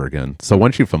over and over again. So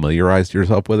once you familiarized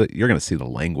yourself with it, you're going to see the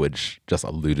language just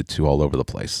alluded to all over the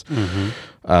place.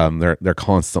 They're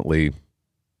constantly,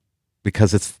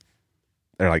 because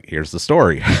they're like, here's the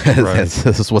story.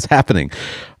 This is what's happening.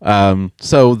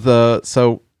 So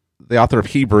the author of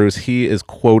Hebrews, he is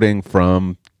quoting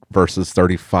from verses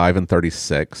 35 and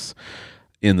 36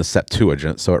 in the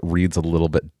Septuagint, so it reads a little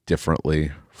bit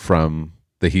differently from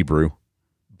the Hebrew,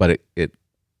 but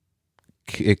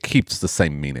it keeps the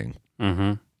same meaning.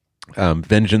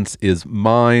 Vengeance is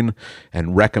mine,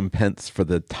 and recompense for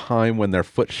the time when their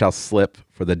foot shall slip,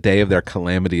 for the day of their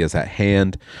calamity is at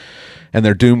hand, and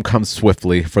their doom comes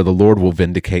swiftly, for the Lord will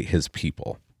vindicate his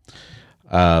people.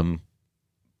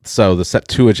 So the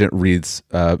Septuagint reads,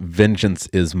 vengeance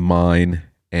is mine,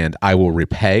 and I will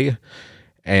repay,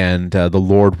 and the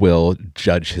Lord will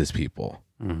judge his people.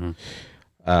 And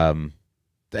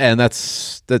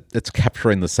it's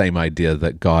capturing the same idea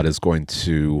that God is going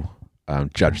to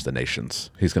judge the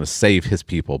nations. He's going to save his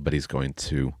people, but he's going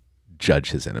to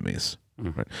judge his enemies.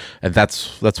 Right? And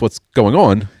that's what's going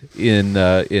on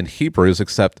in Hebrews,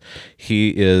 except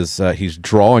he's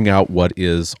drawing out what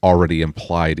is already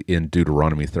implied in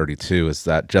Deuteronomy 32, is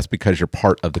that just because you're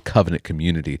part of the covenant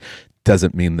community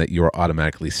doesn't mean that you're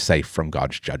automatically safe from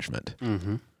God's judgment.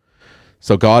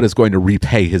 So God is going to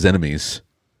repay his enemies,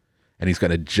 and he's going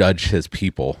to judge his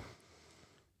people,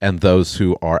 and those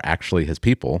who are actually his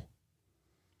people,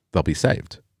 they'll be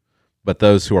saved. But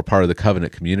those who are part of the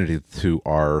covenant community who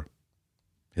are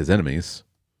his enemies,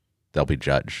 they'll be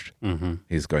judged.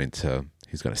 He's going to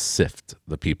sift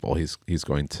the people. He's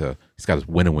got his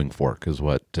winnowing fork, is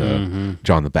what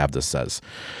John the Baptist says.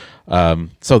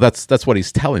 So that's what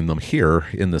he's telling them here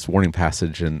in this warning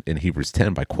passage in Hebrews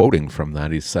 10 by quoting from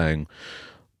that. He's saying,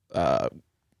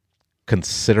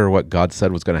 consider what God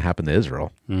said was going to happen to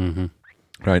Israel.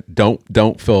 Right?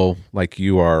 Don't feel like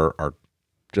you are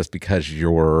just because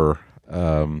you're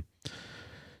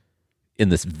in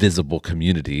this visible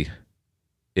community.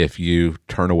 If you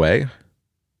turn away,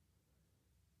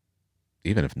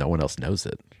 even if no one else knows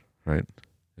it, right?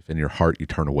 If in your heart you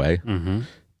turn away,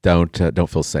 don't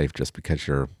feel safe just because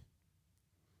you're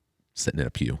sitting in a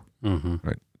pew.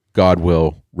 Right? God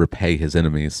will repay his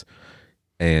enemies,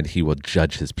 and he will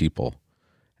judge his people.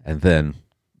 And then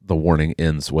the warning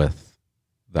ends with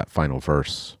that final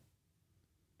verse.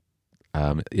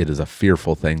 It is a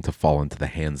fearful thing to fall into the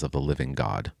hands of the living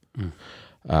God.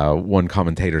 One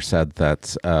commentator said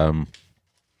that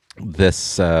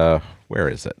this, where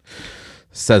is it?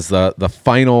 Says the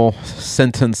final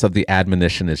sentence of the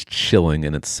admonition is chilling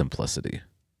in its simplicity.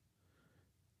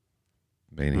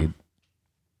 I mean,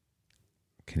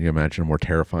 Can you imagine a more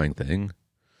terrifying thing?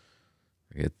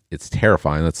 It's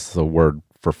terrifying. That's the word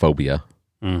for phobia.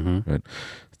 Mm-hmm. Right?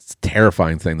 It's a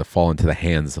terrifying thing to fall into the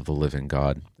hands of the living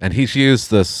God. And he's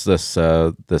used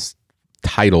this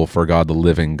title for God, the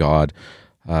living God.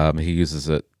 He uses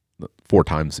it 4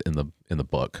 times in the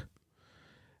book.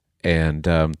 And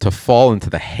to fall into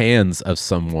the hands of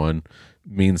someone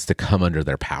means to come under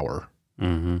their power.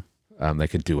 Mm-hmm. They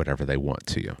can do whatever they want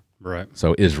to you. Right.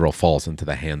 So Israel falls into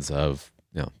the hands of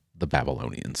the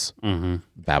Babylonians. Mm-hmm.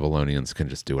 Babylonians can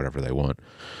just do whatever they want.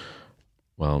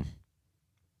 Well,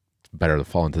 it's better to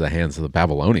fall into the hands of the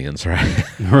Babylonians, right?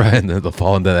 Right. And to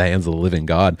fall into the hands of the living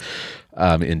God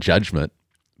in judgment.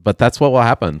 But that's what will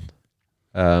happen.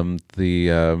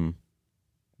 The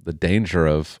danger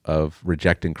of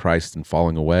rejecting Christ and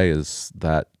falling away is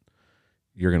that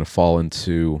you're going to fall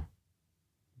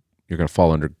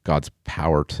under God's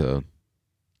power to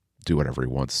do whatever he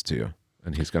wants to.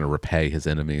 And he's going to repay his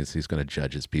enemies. He's going to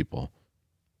judge his people.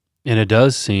 And it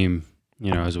does seem,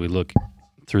 as we look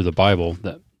through the Bible,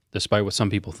 that despite what some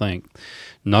people think,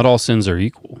 not all sins are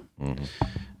equal. Mm-hmm.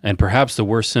 And perhaps the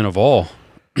worst sin of all,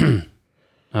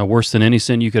 worse than any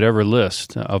sin you could ever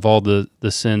list, of all the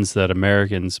sins that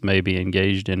Americans may be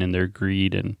engaged in their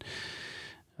greed and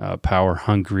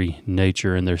power-hungry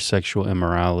nature and their sexual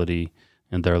immorality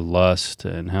and their lust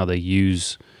and how they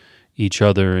use each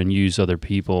other and use other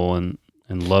people and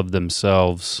love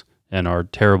themselves and are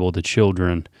terrible to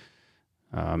children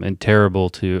and terrible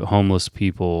to homeless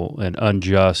people and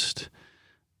unjust.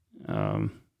 The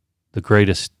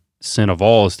greatest sin of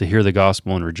all is to hear the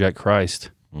gospel and reject Christ.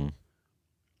 Mm.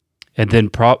 And then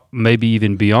maybe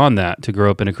even beyond that, to grow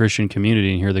up in a Christian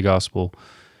community and hear the gospel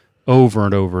over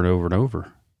and over and over and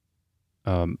over.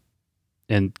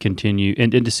 And continue,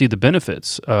 and to see the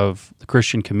benefits of the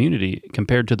Christian community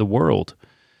compared to the world.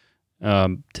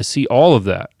 To see all of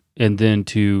that, and then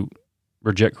to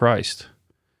reject Christ.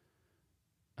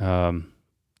 To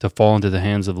fall into the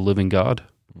hands of the living God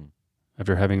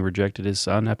after having rejected his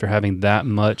Son, after having that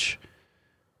much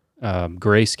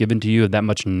grace given to you, and that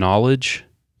much knowledge.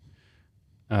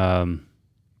 I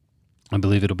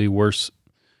believe it'll be worse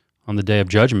on the day of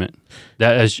judgment.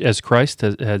 That, as Christ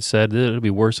had said, it'll be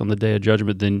worse on the day of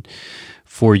judgment than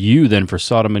for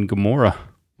Sodom and Gomorrah.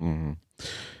 Mm-hmm.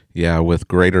 Yeah, with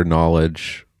greater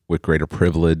knowledge, with greater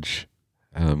privilege,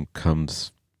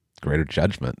 comes greater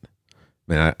judgment.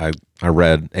 I mean, I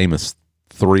read Amos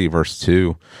 3, verse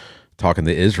 2, talking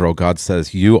to Israel. God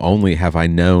says, "You only have I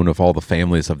known of all the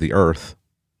families of the earth."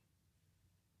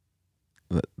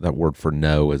 That word for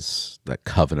know is that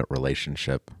covenant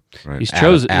relationship. Right? He's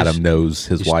chosen. Adam knows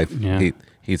his wife. Yeah.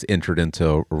 He's entered into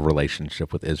a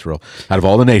relationship with Israel. Out of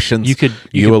all the nations, you could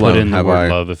alone put in the have word I,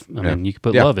 love. You could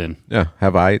put love in. Yeah.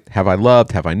 Have I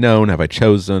loved? Have I known? Have I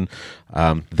chosen?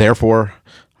 Therefore,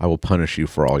 I will punish you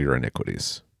for all your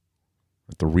iniquities.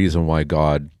 The reason why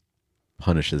God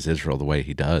punishes Israel the way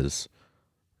he does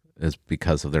is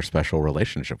because of their special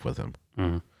relationship with him.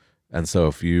 Mm-hmm. And so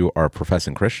if you are a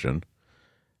professing Christian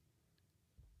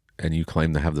and you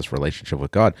claim to have this relationship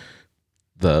with God,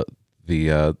 the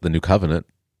new covenant,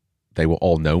 they will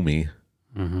all know me,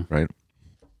 mm-hmm. right?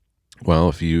 Well,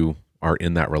 if you are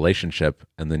in that relationship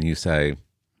and then you say,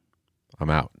 I'm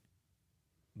out,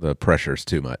 the pressure's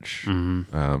too much,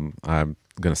 mm-hmm. I'm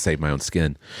going to save my own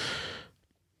skin,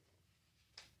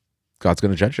 God's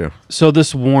going to judge you. So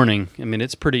this warning,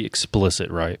 it's pretty explicit,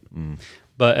 right? Mm.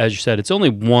 But as you said, it's only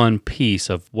one piece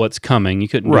of what's coming. You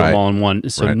couldn't do them all in one.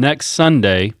 So next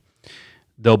Sunday,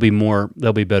 there'll be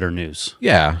better news.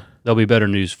 Yeah. There'll be better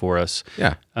news for us.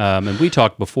 Yeah. And we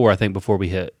talked before we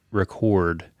hit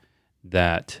record,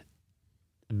 that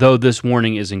though this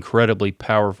warning is incredibly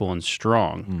powerful and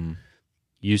strong,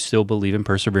 you still believe in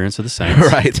perseverance of the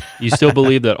saints. Right. You still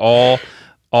believe that all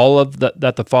of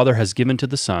that the Father has given to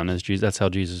the Son, as Jesus, that's how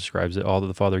Jesus describes it. All that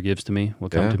the Father gives to me will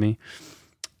come to me,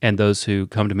 and those who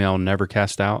come to me I will never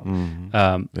cast out.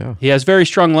 Mm-hmm. He has very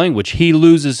strong language. He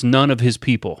loses none of his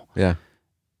people. Yeah.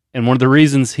 And one of the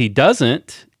reasons he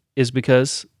doesn't is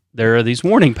because there are these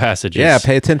warning passages. Yeah,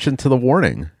 pay attention to the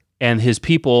warning. And his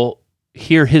people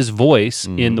hear his voice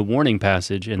in the warning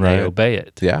passage, and they obey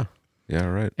it. Yeah. Yeah,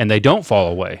 right. And they don't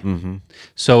fall away. Mm-hmm.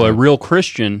 So a real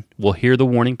Christian will hear the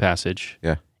warning passage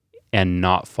Yeah. and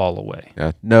not fall away.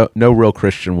 Yeah. No real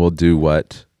Christian will do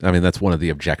what, that's one of the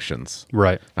objections.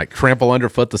 Right. Like trample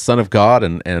underfoot the Son of God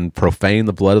and profane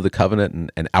the blood of the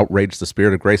covenant and outrage the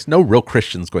Spirit of grace. No real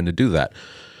Christian's going to do that.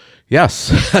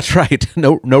 Yes, that's right.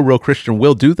 No real Christian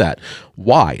will do that.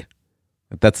 Why?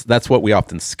 That's what we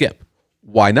often skip.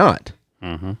 Why not?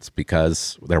 Mm-hmm. It's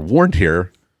because they're warned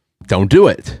here. Don't do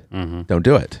it. Mm-hmm. Don't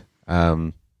do it.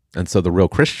 And so the real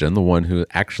Christian, the one who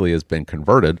actually has been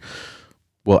converted,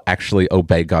 will actually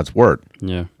obey God's word.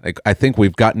 Yeah. I think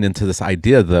we've gotten into this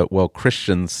idea that, well,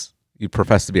 Christians, you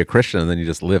profess to be a Christian and then you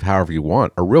just live however you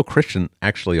want. A real Christian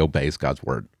actually obeys God's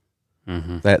word.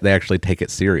 They actually take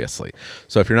it seriously.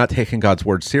 So if you're not taking God's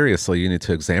word seriously, you need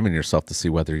to examine yourself to see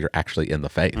whether you're actually in the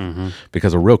faith.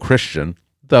 Because a real Christian,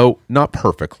 though not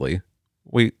perfectly,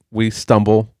 we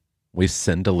stumble, we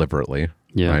sin deliberately.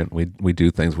 Yeah. Right? We do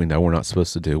things we know we're not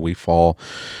supposed to do. We fall.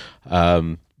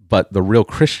 But the real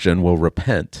Christian will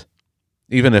repent,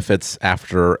 even if it's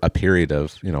after a period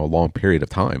of, a long period of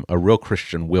time. A real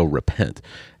Christian will repent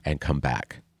and come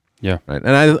back. Yeah. Right.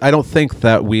 And I don't think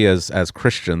that we as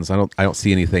Christians, I don't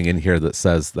see anything in here that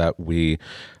says that we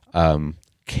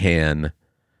can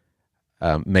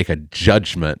make a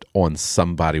judgment on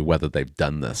somebody whether they've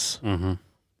done this.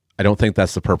 I don't think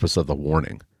that's the purpose of the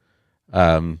warning.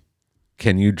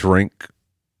 Can you drink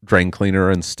drain cleaner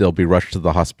and still be rushed to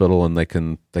the hospital and they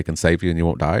can save you and you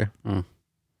won't die?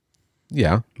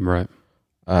 Yeah. Right.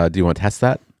 Do you want to test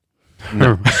that?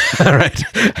 No. All right.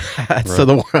 So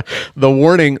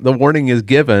the warning is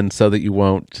given so that you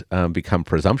won't become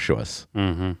presumptuous.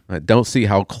 Don't see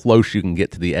how close you can get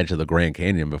to the edge of the Grand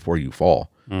Canyon before you fall,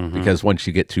 because once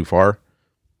you get too far,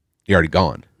 you're already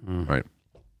gone. Right?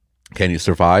 Can you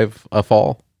survive a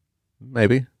fall?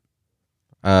 Maybe.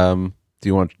 Do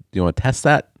you want to test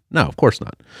that? No, of course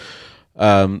not.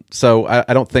 So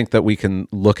I don't think that we can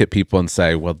look at people and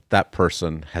say, well, that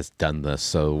person has done this,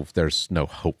 so there's no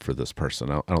hope for this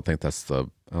person. I don't think that's the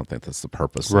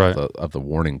purpose of the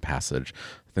warning passage.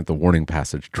 I think the warning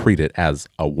passage, treat it as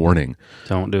a warning.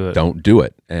 Don't do it. Don't do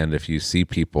it. And if you see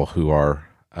people who are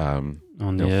on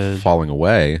the edge, falling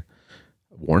away,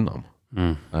 warn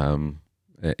them.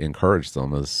 Encourage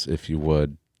them as if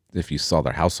you saw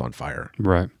their house on fire.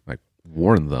 Right. Like,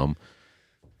 warn them.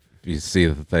 If you see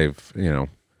that they've,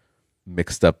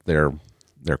 mixed up their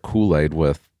Kool-Aid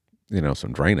with,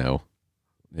 some Drano,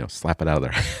 slap it out of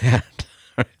their hand.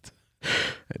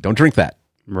 Don't drink that.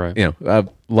 Right.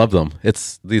 Love them.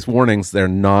 It's these warnings. They're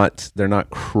not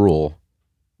cruel.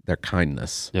 They're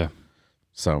kindness. Yeah.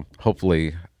 So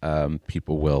hopefully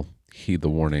people will heed the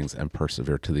warnings and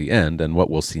persevere to the end. And what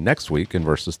we'll see next week in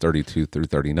verses 32 through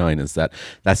 39 is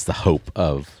that's the hope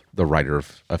of the writer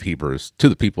of Hebrews to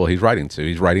the people he's writing to.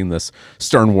 He's writing this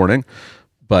stern warning,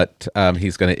 but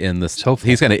he's going to end this.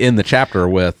 He's going to end the chapter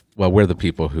with, well, we're the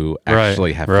people who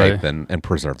actually have faith and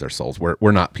preserve their souls.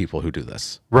 We're not people who do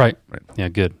this. Right. Yeah.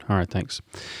 Good. All right. Thanks.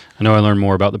 I know I learned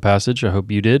more about the passage. I hope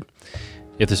you did.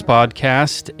 If this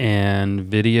podcast and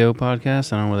video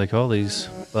podcast, I don't know what they call these,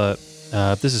 but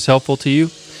if this is helpful to you,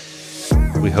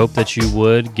 we hope that you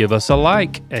would give us a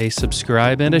like, a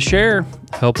subscribe, and a share.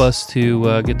 Help us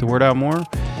to get the word out more,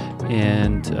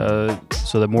 and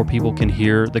so that more people can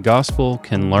hear the gospel,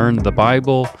 can learn the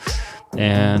Bible,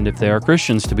 and if they are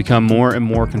Christians, to become more and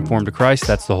more conformed to Christ.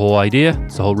 That's the whole idea.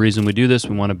 It's the whole reason we do this.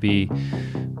 We want to be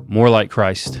more like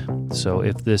Christ. So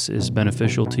if this is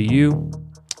beneficial to you,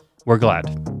 we're glad.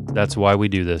 That's why we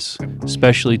do this,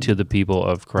 especially to the people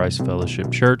of Christ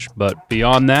Fellowship Church. But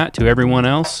beyond that, to everyone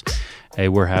else, hey,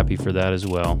 we're happy for that as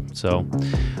well. So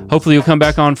hopefully you'll come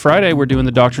back on Friday. We're doing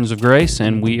the Doctrines of Grace,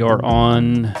 and we are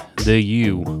on the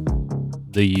U.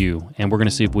 And we're going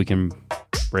to see if we can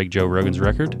break Joe Rogan's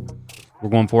record. We're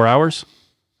going 4 hours?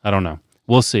 I don't know.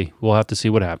 We'll see. We'll have to see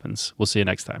what happens. We'll see you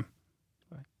next time.